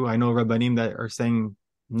technical issue. I know Rabbanim that are saying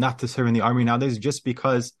not to serve in the army nowadays just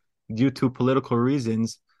because due to political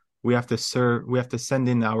reasons, we have to send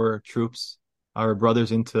in our troops, our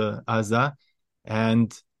brothers into Gaza,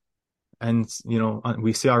 and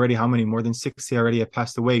we see already how many, more than 60 already have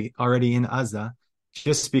passed away already in Gaza,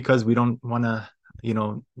 just because we don't want to,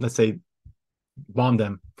 let's say, bomb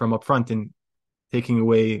them from up front and taking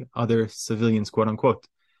away other civilians, quote unquote.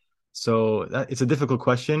 So it's a difficult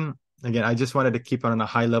question. Again, I just wanted to keep it on a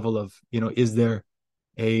high level of, is there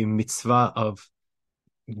a mitzvah of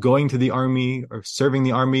going to the army or serving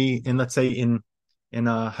the army in, let's say, in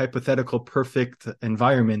a hypothetical perfect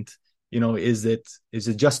environment? Is it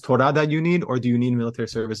just Torah that you need, or do you need military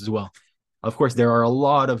service as well? Of course, there are a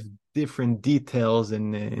lot of different details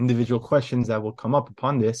and individual questions that will come up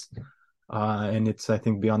upon this. And it's, I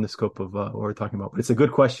think, beyond the scope of what we're talking about. But it's a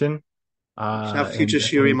good question. have future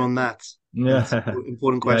shiurim on that. Yeah,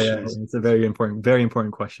 Important questions. Yeah. It's a very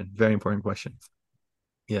important question. Very important question.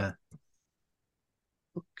 Yeah.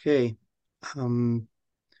 Okay. I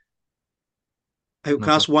can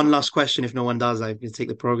ask one last question. If no one does, I can take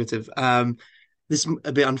the prerogative. This is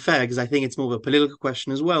a bit unfair because I think it's more of a political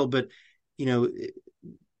question as well. But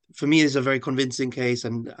for me, it's a very convincing case,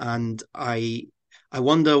 and I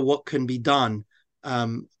wonder what can be done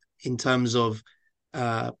in terms of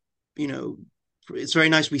it's very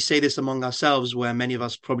nice we say this among ourselves, where many of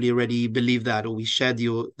us probably already believe that, or we share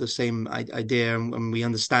the same idea, and we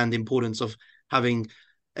understand the importance of having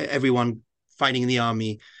everyone fighting in the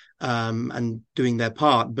army and doing their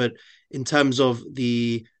part. But in terms of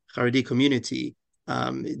the Haredi community,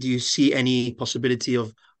 do you see any possibility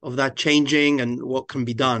of that changing, and what can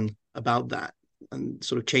be done about that, and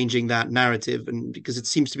sort of changing that narrative? And because it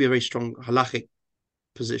seems to be a very strong halachic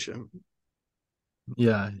position.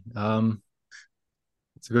 Yeah,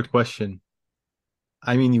 it's a good question.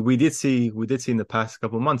 I mean, we did see in the past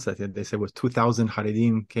couple of months, I think they said was 2,000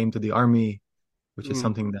 Haredim came to the army, which is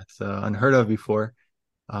something that's unheard of before.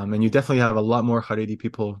 And you definitely have a lot more Haredi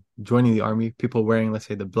people joining the army, people wearing, let's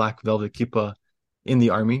say, the black velvet kippah in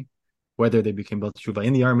the army, whether they became Bal Teshuva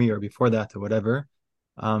in the army or before that or whatever.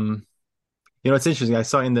 It's interesting. I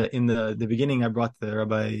saw in the beginning, I brought the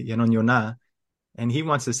Rabbi Yanon Yonah, and he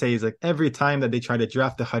wants to say, is like, every time that they try to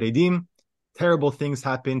draft the Haredim, terrible things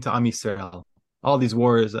happen to Am Yisrael. All these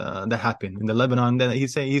wars that happen in the Lebanon, then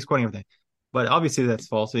he's quoting everything. But obviously that's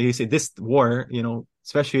false. So he said this war,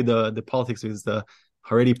 especially the politics, because the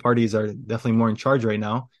Haredi parties are definitely more in charge right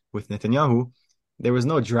now with Netanyahu. There was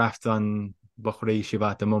no draft on Bachurei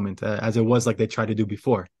Yeshiva at the moment, as it was like they tried to do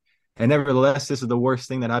before. And nevertheless, this is the worst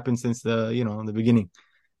thing that happened since the beginning.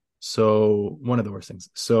 So one of the worst things.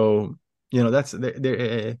 So that's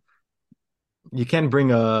there. You can't bring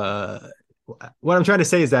what I'm trying to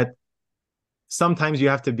say is that sometimes you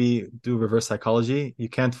have to do reverse psychology. You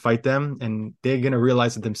can't fight them, and they're gonna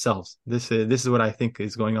realize it themselves. This is what I think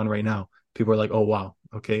is going on right now. People are like, oh wow,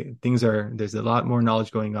 okay, there's a lot more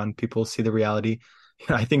knowledge going on. People see the reality.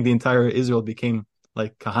 I think the entire Israel became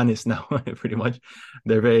like Kahanis now, pretty much.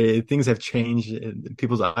 Things have changed.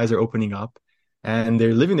 People's eyes are opening up, and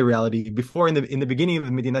they're living the reality. Before, in the beginning of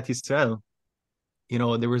Medinat Yisrael,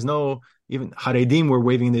 there was no, even Haredim were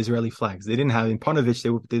waving the Israeli flags. They didn't have, in Panovich, they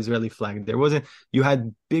waved the Israeli flag. You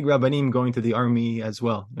had big Rabbanim going to the army as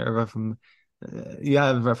well. You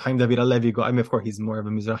have Rav Chaim David Alevi go. I mean, of course, he's more of a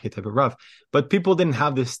Mizrahi type of Rav, but people didn't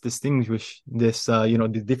have this the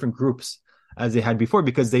different groups as they had before,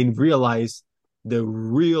 because they realized the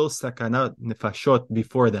real sakanat nefashot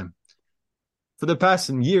before them. for the past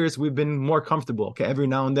years, we've been more comfortable. Okay, every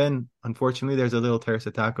now and then, unfortunately, there's a little terrorist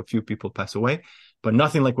attack. A few people pass away, but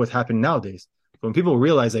nothing like what's happened nowadays. When people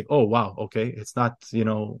realize, like, oh wow, okay, it's not,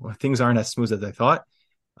 things aren't as smooth as I thought.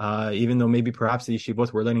 Even though maybe perhaps the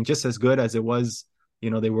yeshivot were learning just as good as it was,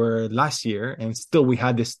 they were last year, and still we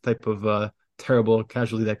had this type of terrible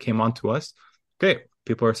casualty that came onto us. Okay,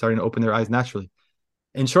 people are starting to open their eyes naturally.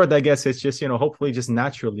 In short, I guess it's just, hopefully just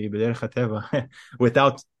naturally,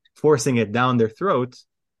 without forcing it down their throat,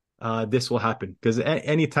 this will happen. Because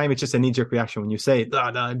anytime it's just a knee-jerk reaction. When you say,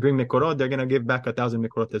 bring Mekorot, they're going to give back 1,000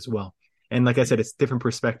 Mekorot as well. And like I said, it's different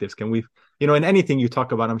perspectives. Can we, in anything you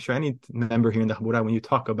talk about, I'm sure any member here in the Habura, when you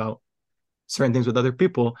talk about certain things with other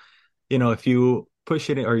people, if you push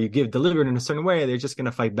it or you deliver it in a certain way, they're just going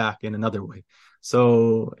to fight back in another way.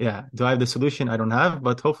 So yeah, do I have the solution? I don't have,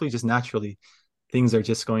 but hopefully just naturally things are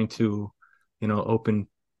just going to,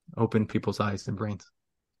 open people's eyes and brains.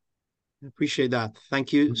 I appreciate that.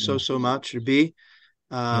 Thank you so much, Rabbi.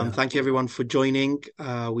 Thank you everyone for joining.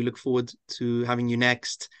 We look forward to having you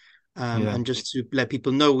next. And just to let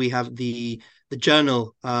people know, we have the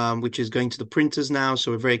journal, which is going to the printers now.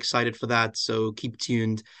 So we're very excited for that. So keep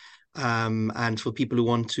tuned. And for people who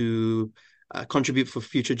want to contribute for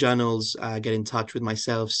future journals, get in touch with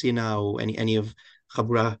myself, Sina, or any of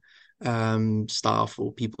Chabra staff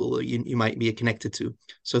or people you might be connected to.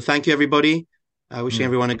 So thank you, everybody. Wishing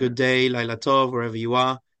everyone a good day, Laila Tov, wherever you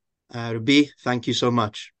are. Rabbi, thank you so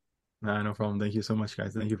much. No problem. Thank you so much,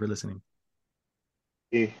 guys. Thank you for listening.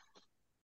 Yeah.